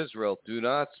to Israel, "Do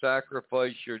not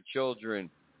sacrifice your children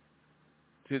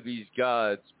to these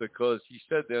gods," because He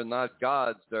said they're not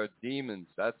gods; they're demons.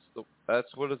 That's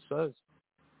what it says.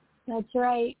 That's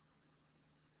right.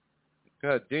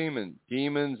 Yeah,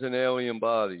 demons and alien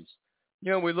bodies.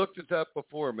 We looked at that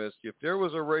before, Misty. If there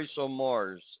was a race on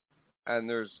Mars, and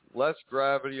there's less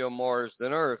gravity on Mars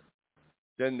than Earth,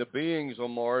 then the beings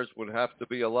on Mars would have to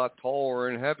be a lot taller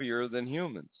and heavier than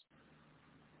humans.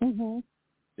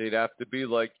 They'd have to be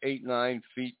like 8-9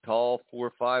 feet tall,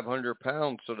 400-500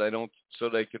 pounds, so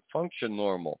they could function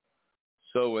normal.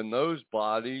 So in those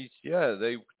bodies, yeah,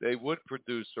 they would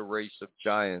produce a race of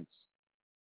giants.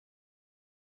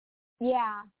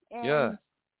 Yeah. Yeah.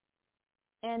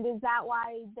 And is that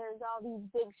why there's all these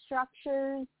big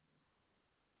structures,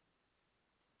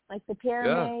 like the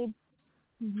pyramids?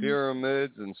 Yeah.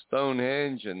 Pyramids and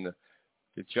Stonehenge and the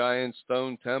giant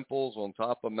stone temples on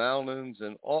top of mountains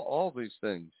and all these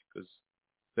things, because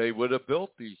they would have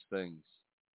built these things.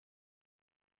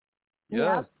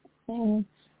 Yeah. Yep. And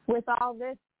with all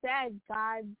this said,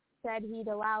 God said he'd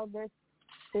allow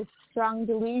this strong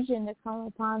delusion to come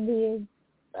upon the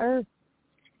earth.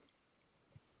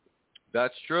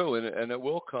 That's true, and it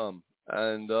will come.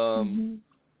 And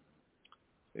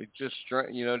it just,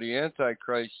 the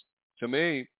Antichrist, to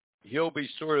me, he'll be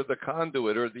sort of the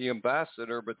conduit or the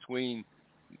ambassador between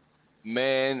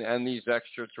man and these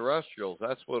extraterrestrials.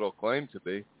 That's what he'll claim to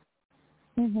be.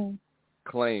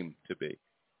 Claim to be.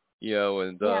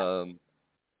 And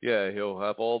he'll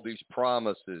have all these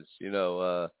promises,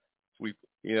 they'll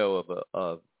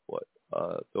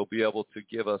be able to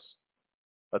give us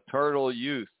eternal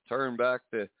youth, turn back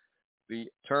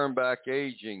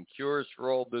aging, cures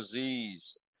for all disease,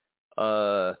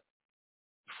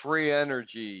 free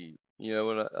energy,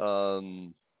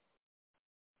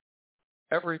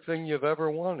 everything you've ever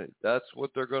wanted. That's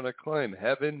what they're going to claim.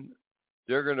 Heaven,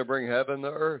 they're going to bring heaven to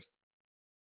earth.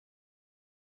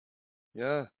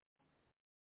 Yeah.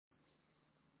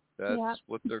 That's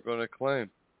what they're going to claim.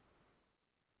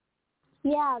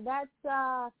 Yeah,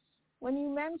 that's, when you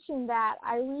mentioned that,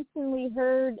 I recently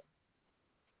heard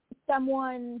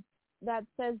someone that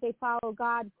says they follow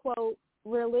God, quote,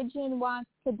 religion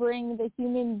wants to bring the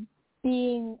human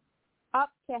being up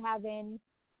to heaven,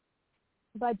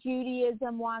 but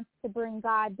Judaism wants to bring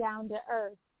God down to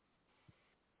earth.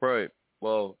 Right.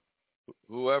 Well,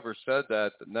 whoever said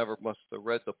that never must have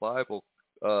read the Bible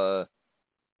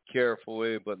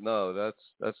carefully, but no,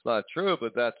 that's not true,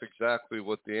 but that's exactly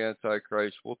what the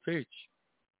Antichrist will teach.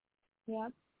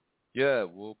 Yep. Yeah,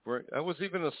 that was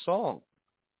even a song.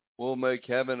 We'll make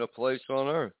heaven a place on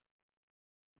earth.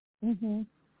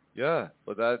 Yeah,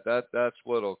 but that's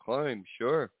what he'll claim,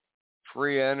 sure.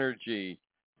 Free energy,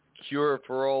 cure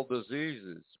for all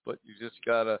diseases, but you just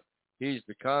he's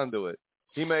the conduit.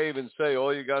 He may even say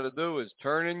all you got to do is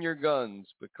turn in your guns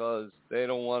because they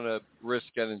don't want to risk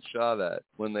getting shot at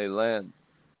when they land.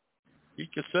 He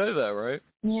could say that, right?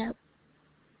 Yep.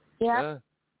 Yeah.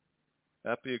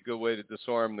 That'd be a good way to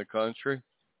disarm the country.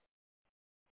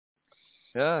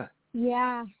 Yeah.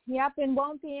 Yeah. Yep. And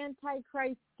won't the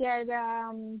Antichrist get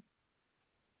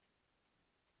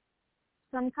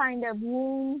some kind of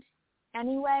wound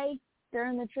anyway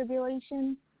during the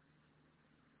tribulation?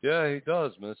 Yeah, he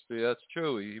does, Misty. That's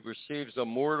true. He receives a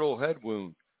mortal head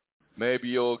wound.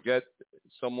 Maybe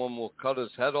someone will cut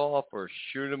his head off or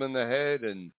shoot him in the head,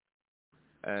 and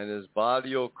his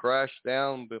body will crash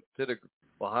down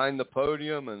behind the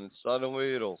podium, and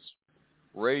suddenly it'll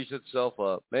raise itself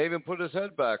up. May even put his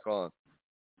head back on.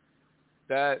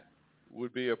 That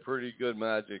would be a pretty good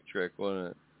magic trick,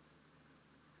 wouldn't it?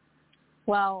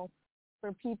 Well,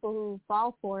 for people who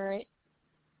fall for it.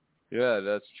 Yeah,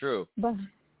 that's true. But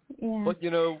yeah. But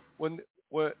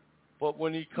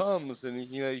when he comes and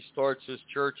he starts his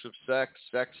church of sex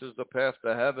is the path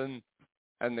to heaven,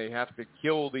 and they have to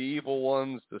kill the evil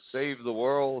ones to save the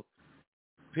world.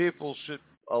 Some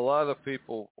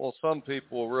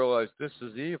people will realize this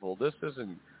is evil. This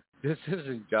isn't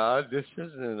God. This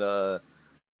isn't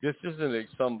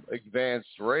some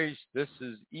advanced race. This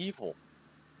is evil.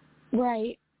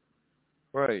 Right.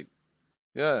 Right.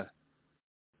 Yeah.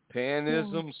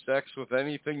 Panism, sex with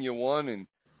anything you want, and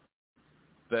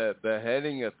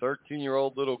beheading a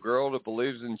 13-year-old little girl that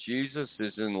believes in Jesus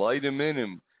is enlightenment,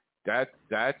 and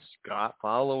that's God,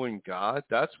 following God.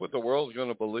 That's what the world's going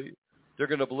to believe. They're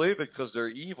going to believe it because they're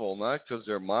evil, not because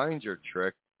their minds are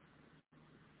tricked.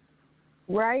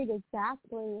 Right,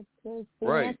 exactly. It's the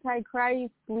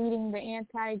Antichrist leading the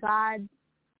anti-God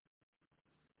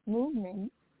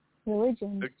movement,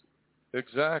 religion.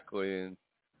 Exactly, and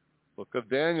Book of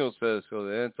Daniel says, so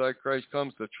the Antichrist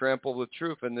comes to trample the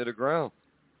truth into the ground.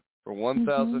 For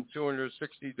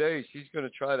 1,260 days, he's going to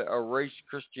try to erase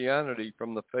Christianity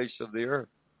from the face of the earth.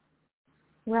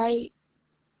 Right.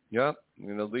 Yep. I'm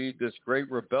going to lead this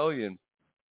great rebellion,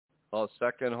 a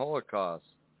second Holocaust.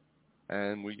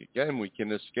 And we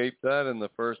can escape that in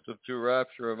the first of two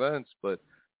rapture events. But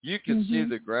you can see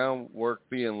the groundwork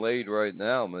being laid right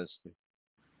now, Misty.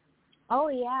 Oh,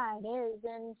 yeah, it is.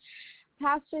 And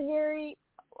Pastor Harry,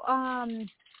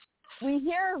 we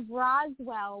hear of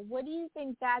Roswell. What do you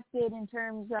think that did in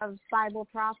terms of Bible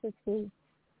prophecy?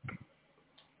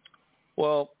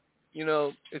 Well,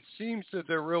 it seems that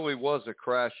there really was a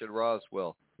crash at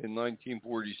Roswell in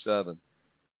 1947.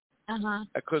 Uh-huh.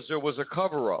 Because there was a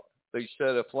cover-up. They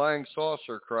said a flying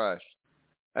saucer crashed.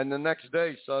 And the next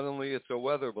day, suddenly, it's a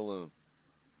weather balloon.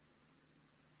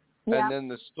 Yeah. And then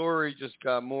the story just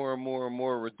got more and more and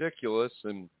more ridiculous.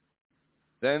 And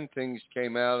then things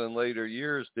came out in later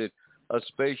years that a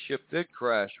spaceship did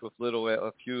crash with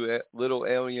a few little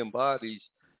alien bodies.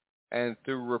 And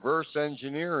through reverse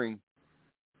engineering,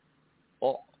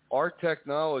 our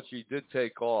technology did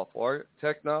take off.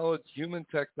 Human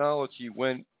technology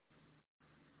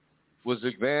was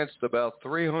advanced about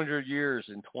 300 years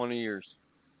in 20 years.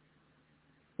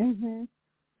 Mhm.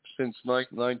 Since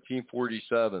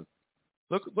 1947.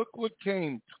 Look what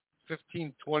came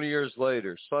 15, 20 years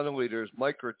later. Suddenly there's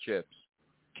microchips,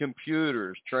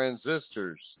 computers,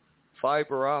 transistors,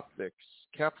 fiber optics,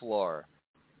 Kevlar,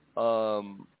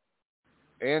 talk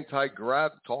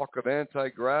of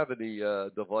anti-gravity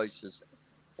devices.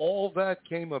 All that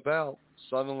came about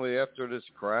suddenly after this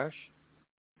crash.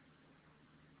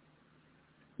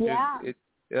 Yeah.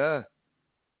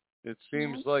 It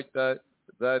seems like that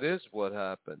is what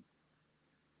happened.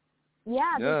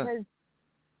 Yeah, because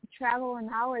travel and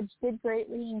knowledge did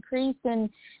greatly increase,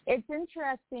 and it's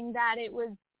interesting that it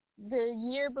was the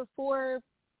year before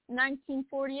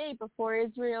 1948, before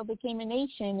Israel became a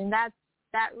nation, and that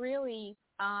really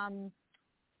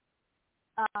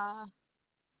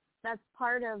that's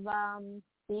part of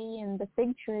the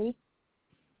fig tree.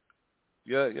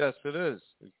 Yeah, yes, it is.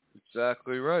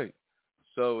 Exactly right.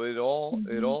 So it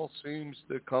all seems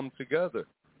to come together,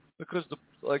 because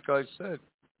like I said,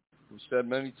 we said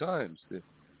many times,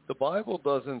 the Bible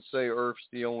doesn't say Earth's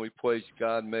the only place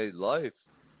God made life.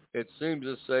 It seems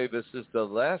to say this is the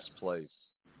last place,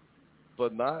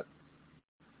 but not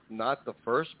the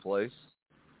first place.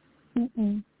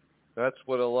 Mm-mm. That's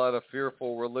what a lot of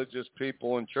fearful religious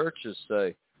people in churches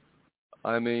say.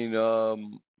 I mean,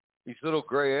 these little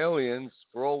gray aliens,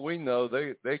 for all we know,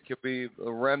 they could be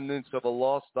the remnants of a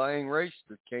lost, dying race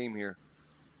that came here.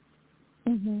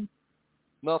 Mm-hmm.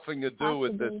 Nothing to do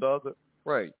with this other,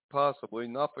 right? Possibly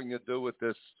nothing to do with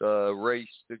this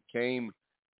race that came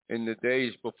in the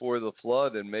days before the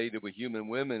flood and made it with human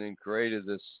women and created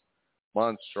this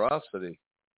monstrosity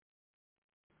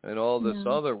and all this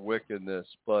other wickedness.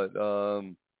 But but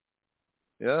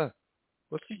if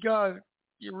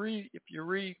you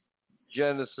read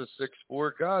Genesis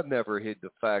 6:4, God never hid the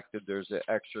fact that there's an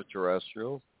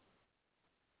extraterrestrial.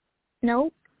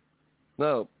 Nope.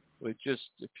 No. It just,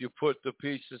 if you put the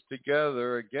pieces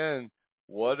together, again,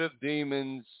 what if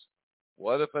an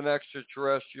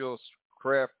extraterrestrial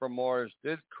craft from Mars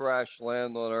did crash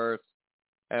land on Earth,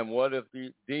 and what if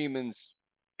the demons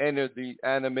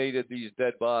animated these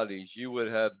dead bodies? You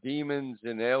would have demons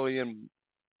in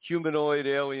humanoid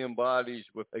alien bodies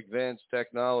with advanced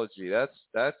technology. That's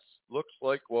looks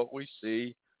like what we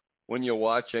see when you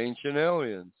watch Ancient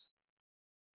Aliens.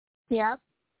 Yep.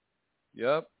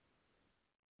 Yep.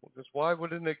 Because why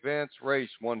would an advanced race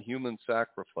want human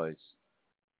sacrifice?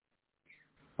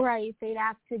 Right. They'd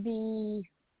have to be,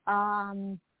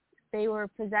 they were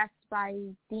possessed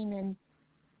by demons.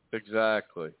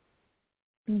 Exactly.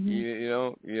 Mm-hmm.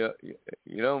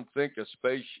 You don't think an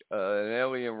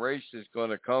alien race is going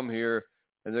to come here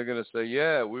and they're going to say,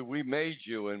 yeah, we made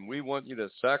you and we want you to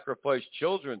sacrifice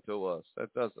children to us.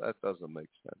 That doesn't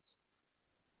make sense.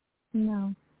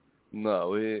 No.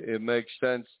 No, it makes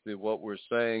sense that what we're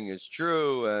saying is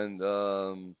true, and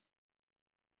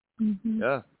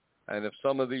and if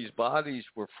some of these bodies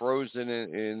were frozen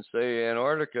in say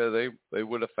Antarctica, they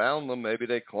would have found them. Maybe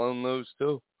they cloned those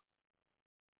too.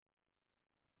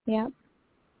 Yeah.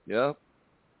 Yeah,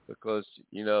 because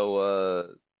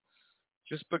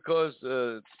just because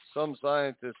some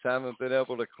scientists haven't been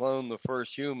able to clone the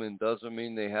first human doesn't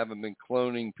mean they haven't been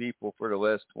cloning people for the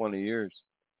last 20 years.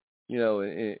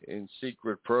 In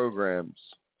secret programs.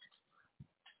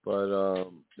 But,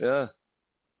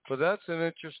 but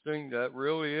that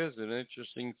really is an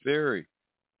interesting theory.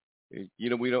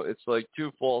 It's like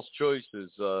two false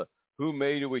choices. Who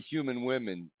made it with human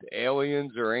women,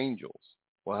 aliens or angels?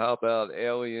 Well, how about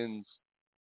aliens,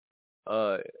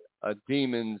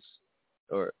 demons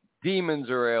or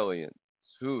aliens?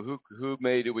 Who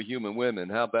made it with human women?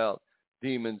 How about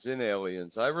demons and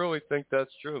aliens? I really think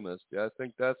that's true, Misty. I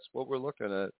think that's what we're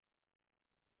looking at.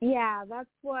 Yeah, that's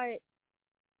what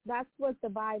the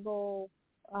Bible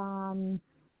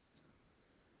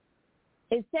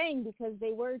is saying, because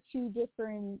they were two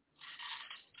different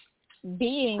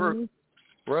beings.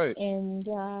 Right. And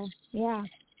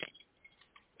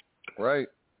Right.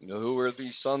 Who are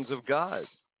these sons of God?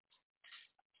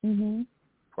 Mm-hmm.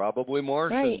 Probably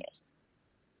Martians. Right.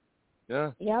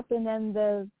 Yeah. Yep, and then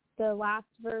the last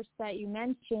verse that you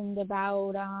mentioned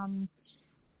about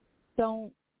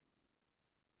don't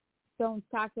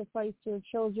sacrifice your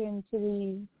children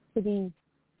to these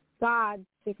gods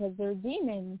because they're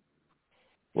demons.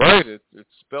 Right. It's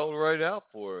spelled right out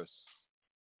for us.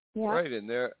 Yeah. Right, and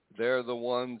they're the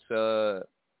ones. After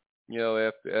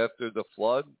the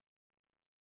flood,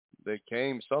 they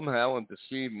came somehow and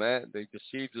deceived man. They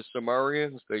deceived the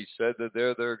Sumerians. They said that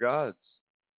they're their gods.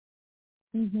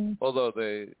 Mm-hmm. Although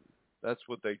that's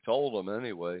what they told them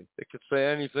anyway. They could say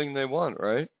anything they want,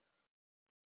 right?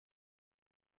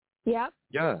 Yep.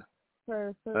 Yeah.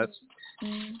 That's.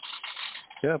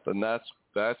 Yep, and that's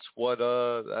what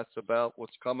that's about.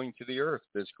 What's coming to the earth?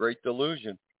 This great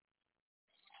delusion.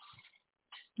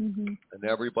 Mm-hmm. And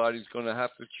everybody's going to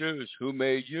have to choose who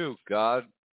made you, God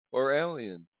or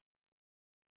aliens.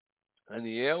 And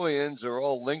the aliens are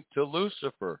all linked to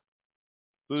Lucifer,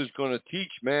 who's going to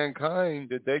teach mankind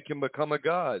that they can become a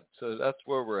god. So that's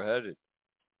where we're headed.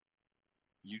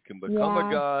 You can become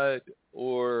a god,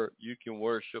 or you can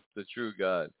worship the true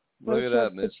God. Look at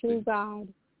that, Misty. The true God.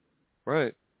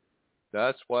 Right.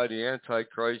 That's why the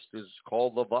Antichrist is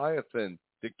called Leviathan,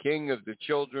 the king of the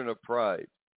children of pride.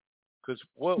 Because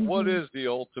what is the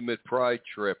ultimate pride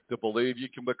trip? To believe you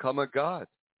can become a god.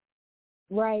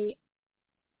 Right.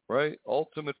 Right?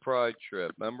 Ultimate pride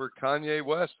trip. Remember, Kanye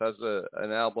West has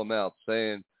an album out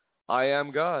saying, I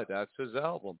am God. That's his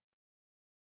album.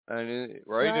 And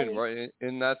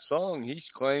in that song, he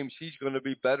claims he's going to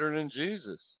be better than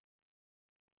Jesus.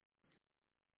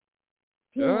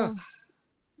 Yeah.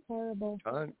 Terrible.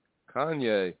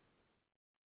 Kanye.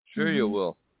 Sure you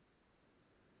will.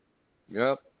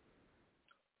 Yep.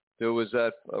 There was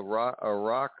a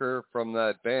rocker from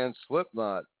that band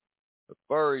Slipknot, a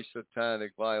very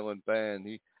satanic, violent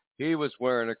band. He was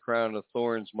wearing a crown of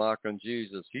thorns mocking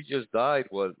Jesus. He just died,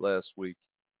 last week?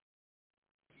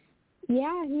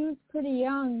 Yeah, he was pretty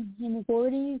young, in his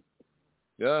 40s.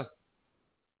 Yeah.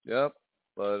 Yep.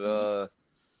 But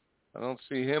I don't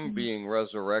see him being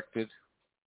resurrected.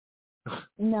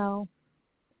 No.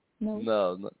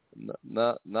 No,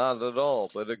 not at all.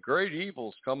 But a great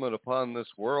evil's coming upon this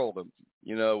world, and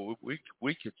we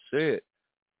could see it.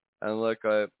 And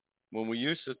when we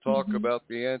used to talk about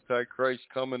the Antichrist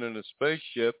coming in a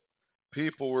spaceship,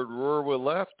 people would roar with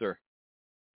laughter.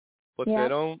 But they're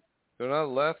not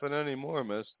laughing anymore,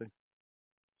 Misty.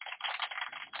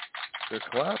 They're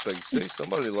clapping. See,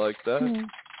 somebody like that.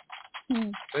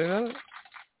 See that?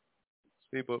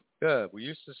 See, but yeah, we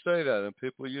used to say that, and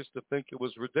people used to think it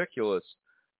was ridiculous,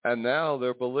 and now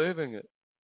they're believing it.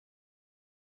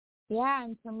 Yeah,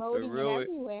 and promoting it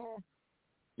everywhere.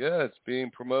 Yeah, it's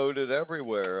being promoted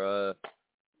everywhere,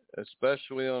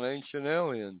 especially on Ancient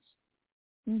Aliens.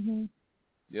 Mhm.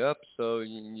 Yep. So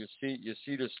you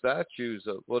see the statues.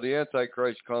 The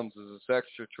Antichrist comes as this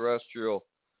extraterrestrial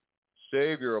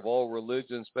savior of all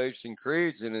religions, faiths, and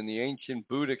creeds, and in the ancient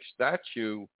Buddhic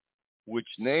statue, which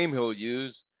name he'll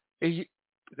use,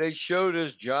 they showed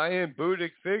his giant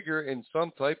Buddhic figure in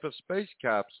some type of space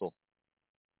capsule.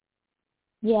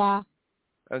 Yeah.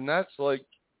 And that's like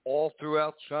all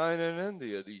throughout China and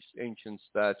India, these ancient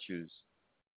statues.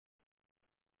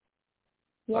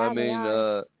 Yeah, I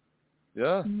mean,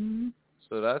 yeah. Mm-hmm.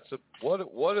 So that's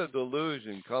what a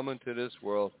delusion coming to this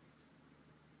world.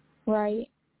 Right.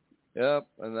 Yep,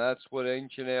 and that's what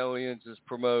Ancient Aliens is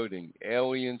promoting.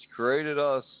 Aliens created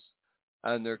us,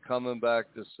 and they're coming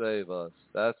back to save us.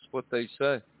 That's what they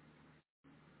say.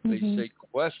 They say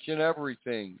question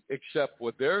everything except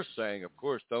what they're saying. Of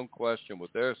course, don't question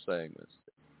what they're saying.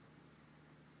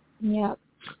 Yep.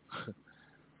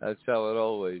 That's how it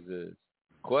always is.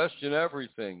 Question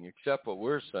everything except what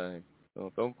we're saying. No,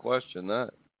 don't question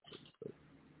that.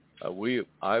 We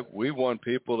want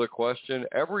people to question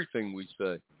everything we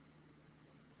say.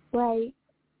 Right.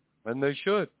 And they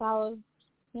should. Follow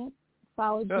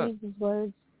Jesus'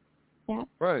 words. Yeah.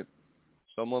 Right.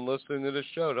 Someone listening to this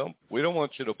show, we don't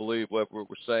want you to believe what we're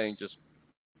saying. Just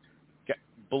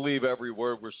believe every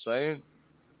word we're saying.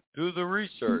 Do the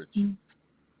research. Mm-hmm.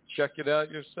 Check it out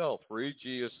yourself. Read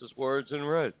Jesus' words in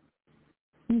red.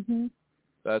 Mm-hmm.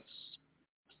 That's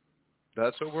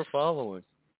what we're following.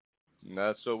 And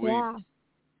that's what we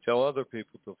tell other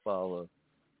people to follow.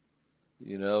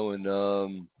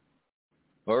 And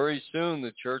very soon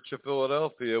the Church of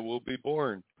Philadelphia will be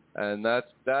born. And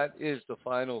that is the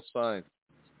final sign.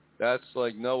 That's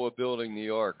like Noah building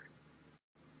the ark.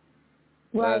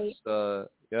 Right.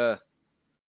 That's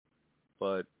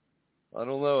But I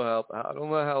don't know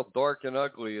how dark and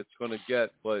ugly it's going to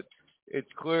get, but it's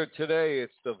clear today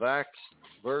it's the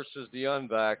versus the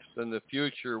unvaxxed, and the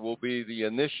future will be the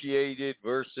initiated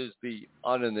versus the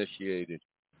uninitiated.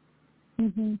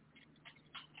 Mm-hmm.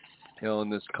 In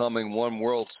this coming one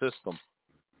world system.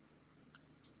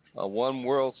 A one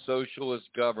world socialist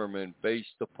government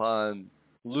based upon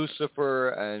Lucifer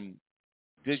and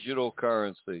digital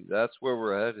currency. That's where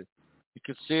we're headed. You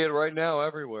can see it right now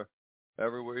everywhere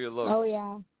you look. Oh,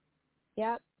 yeah.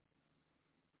 Yep.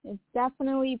 It's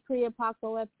definitely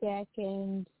pre-apocalyptic,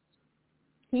 and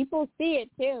people see it,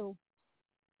 too.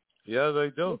 Yeah,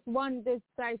 they do.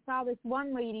 I saw this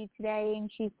one lady today,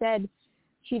 and she said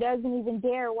she doesn't even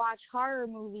dare watch horror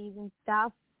movies and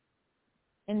stuff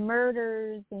and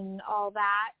murders and all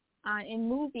that in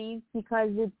movies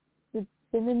because it's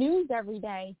in the news every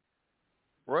day.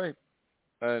 Right.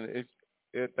 And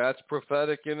that's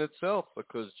prophetic in itself,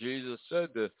 because Jesus said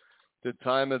that the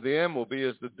time of the end will be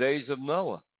as the days of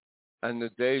Noah. And the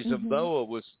days of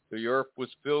Noah the earth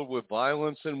was filled with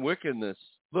violence and wickedness.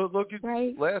 Look at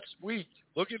last week.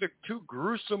 Look at the 2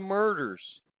 gruesome murders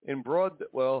in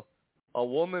a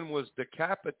woman was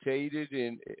decapitated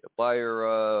by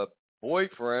her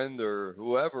boyfriend or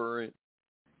whoever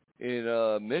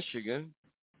in Michigan,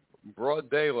 broad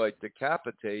daylight,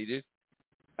 decapitated.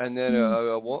 And then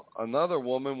another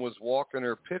woman was walking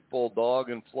her pit bull dog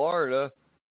in Florida,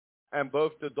 and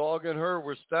both the dog and her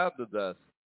were stabbed to death.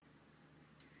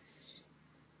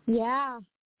 Yeah.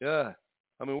 Yeah.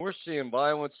 I mean, we're seeing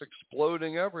violence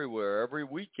exploding everywhere, every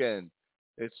weekend.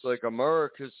 It's like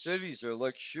America's cities are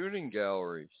like shooting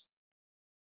galleries.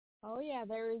 Oh, yeah.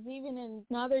 There was even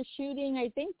another shooting, I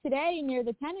think, today near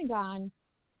the Pentagon.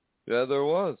 Yeah, there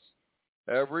was.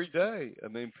 Every day. I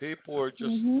mean, people are just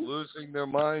losing their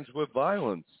minds with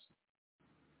violence.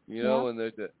 You know, and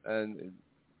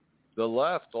the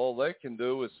left, all they can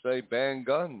do is say ban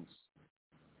guns.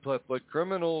 But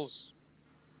criminals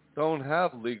don't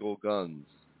have legal guns.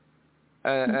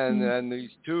 And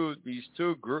these two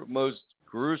most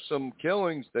gruesome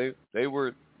killings, they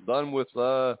were done with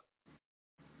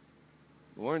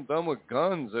weren't done with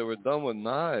guns. They were done with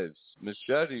knives,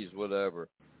 machetes, whatever.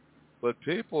 But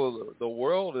people, the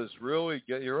world is really,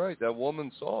 you're right, that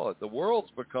woman saw it. The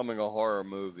world's becoming a horror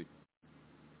movie.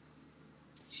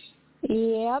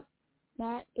 Yep,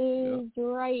 that is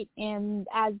right. And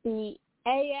as the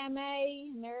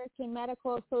AMA, American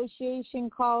Medical Association,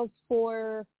 calls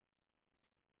for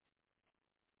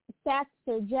sex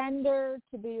or gender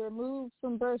to be removed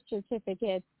from birth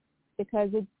certificates because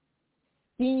it's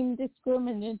deemed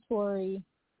discriminatory.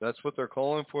 That's what they're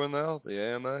calling for now, the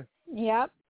AMA?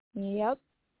 Yep.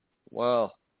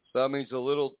 Wow. So that means a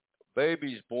little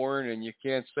baby's born and you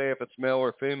can't say if it's male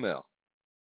or female.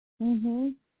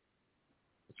 Mhm.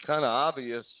 It's kind of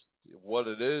obvious what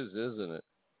it is, isn't it?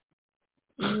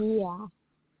 Yeah.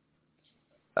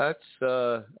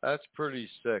 That's pretty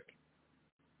sick.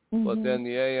 But then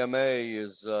the AMA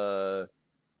is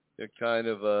kind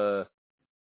of a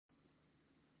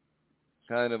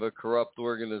corrupt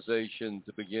organization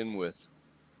to begin with.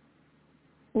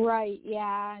 Right,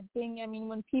 yeah. I mean,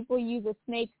 when people use a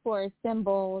snake for a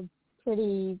symbol, it's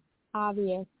pretty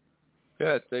obvious.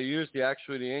 Yeah, they use the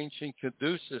ancient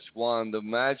caduceus wand of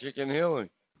magic and healing.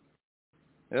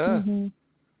 Yeah.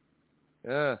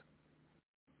 Yeah.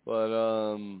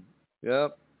 But,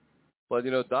 yep. But,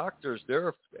 doctors,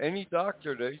 any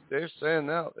doctor, they're saying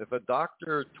now, if a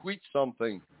doctor tweets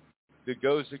something that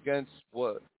goes against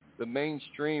what the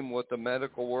mainstream, what the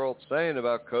medical world's saying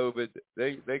about COVID,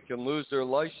 they can lose their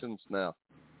license now,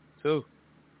 too.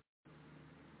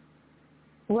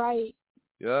 Right.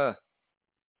 Yeah.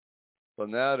 But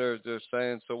now they're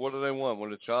saying, so what do they want?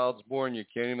 When a child's born, you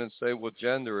can't even say what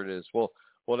gender it is. Well,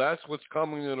 that's what's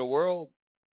coming to the world.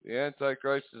 The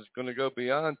Antichrist is going to go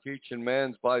beyond teaching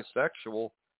man's bisexual.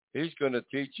 He's going to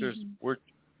teach us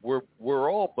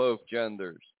we're all both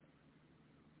genders.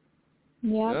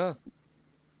 Yep. Yeah.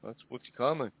 That's what's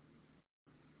coming.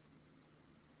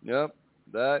 Yep.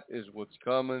 That is what's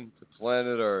coming to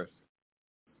planet Earth.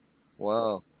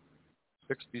 Wow.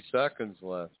 60 seconds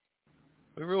left.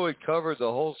 We really covered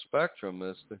the whole spectrum,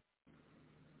 Mister.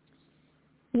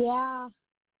 Yeah.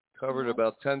 Covered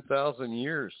about 10,000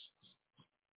 years.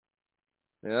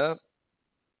 Yeah.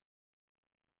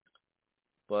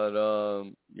 But,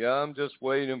 I'm just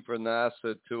waiting for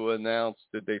NASA to announce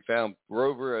that they found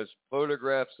Rover has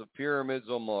photographs of pyramids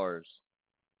on Mars.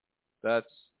 That's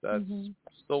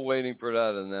still waiting for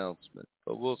that announcement,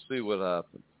 but we'll see what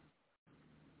happens.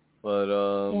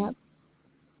 But,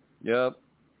 yep.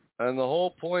 And the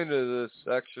whole point of this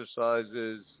exercise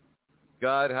is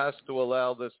God has to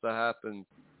allow this to happen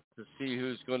to see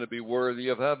who's going to be worthy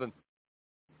of heaven.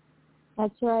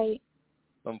 That's right.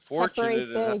 Unfortunate.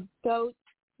 Separate the goats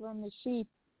from the sheep.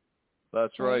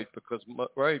 That's right, because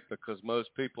most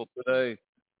people today,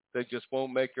 they just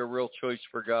won't make a real choice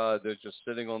for God. They're just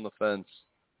sitting on the fence.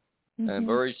 Mm-hmm. And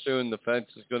very soon the fence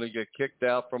is going to get kicked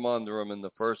out from under them in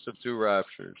the first of two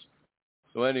raptures.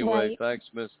 So anyway, Thanks,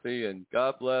 Misty, and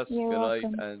God bless. You're Good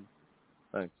welcome. night, and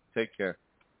thanks. Take care.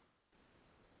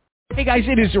 Hey guys,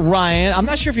 it is Ryan. I'm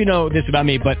not sure if you know this about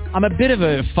me, but I'm a bit of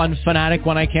a fun fanatic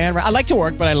when I can. I like to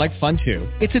work, but I like fun too.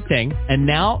 It's a thing. And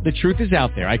now the truth is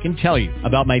out there. I can tell you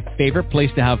about my favorite place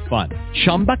to have fun.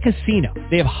 Chumba Casino.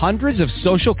 They have hundreds of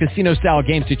social casino style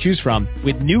games to choose from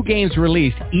with new games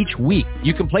released each week.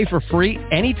 You can play for free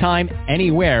anytime,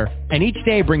 anywhere. And each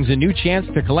day brings a new chance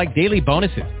to collect daily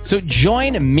bonuses. So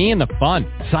join me in the fun.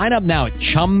 Sign up now at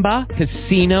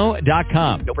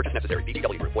ChumbaCasino.com. No purchase necessary.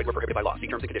 VGW Group. Void where prohibited by law. See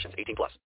terms and conditions. 18+.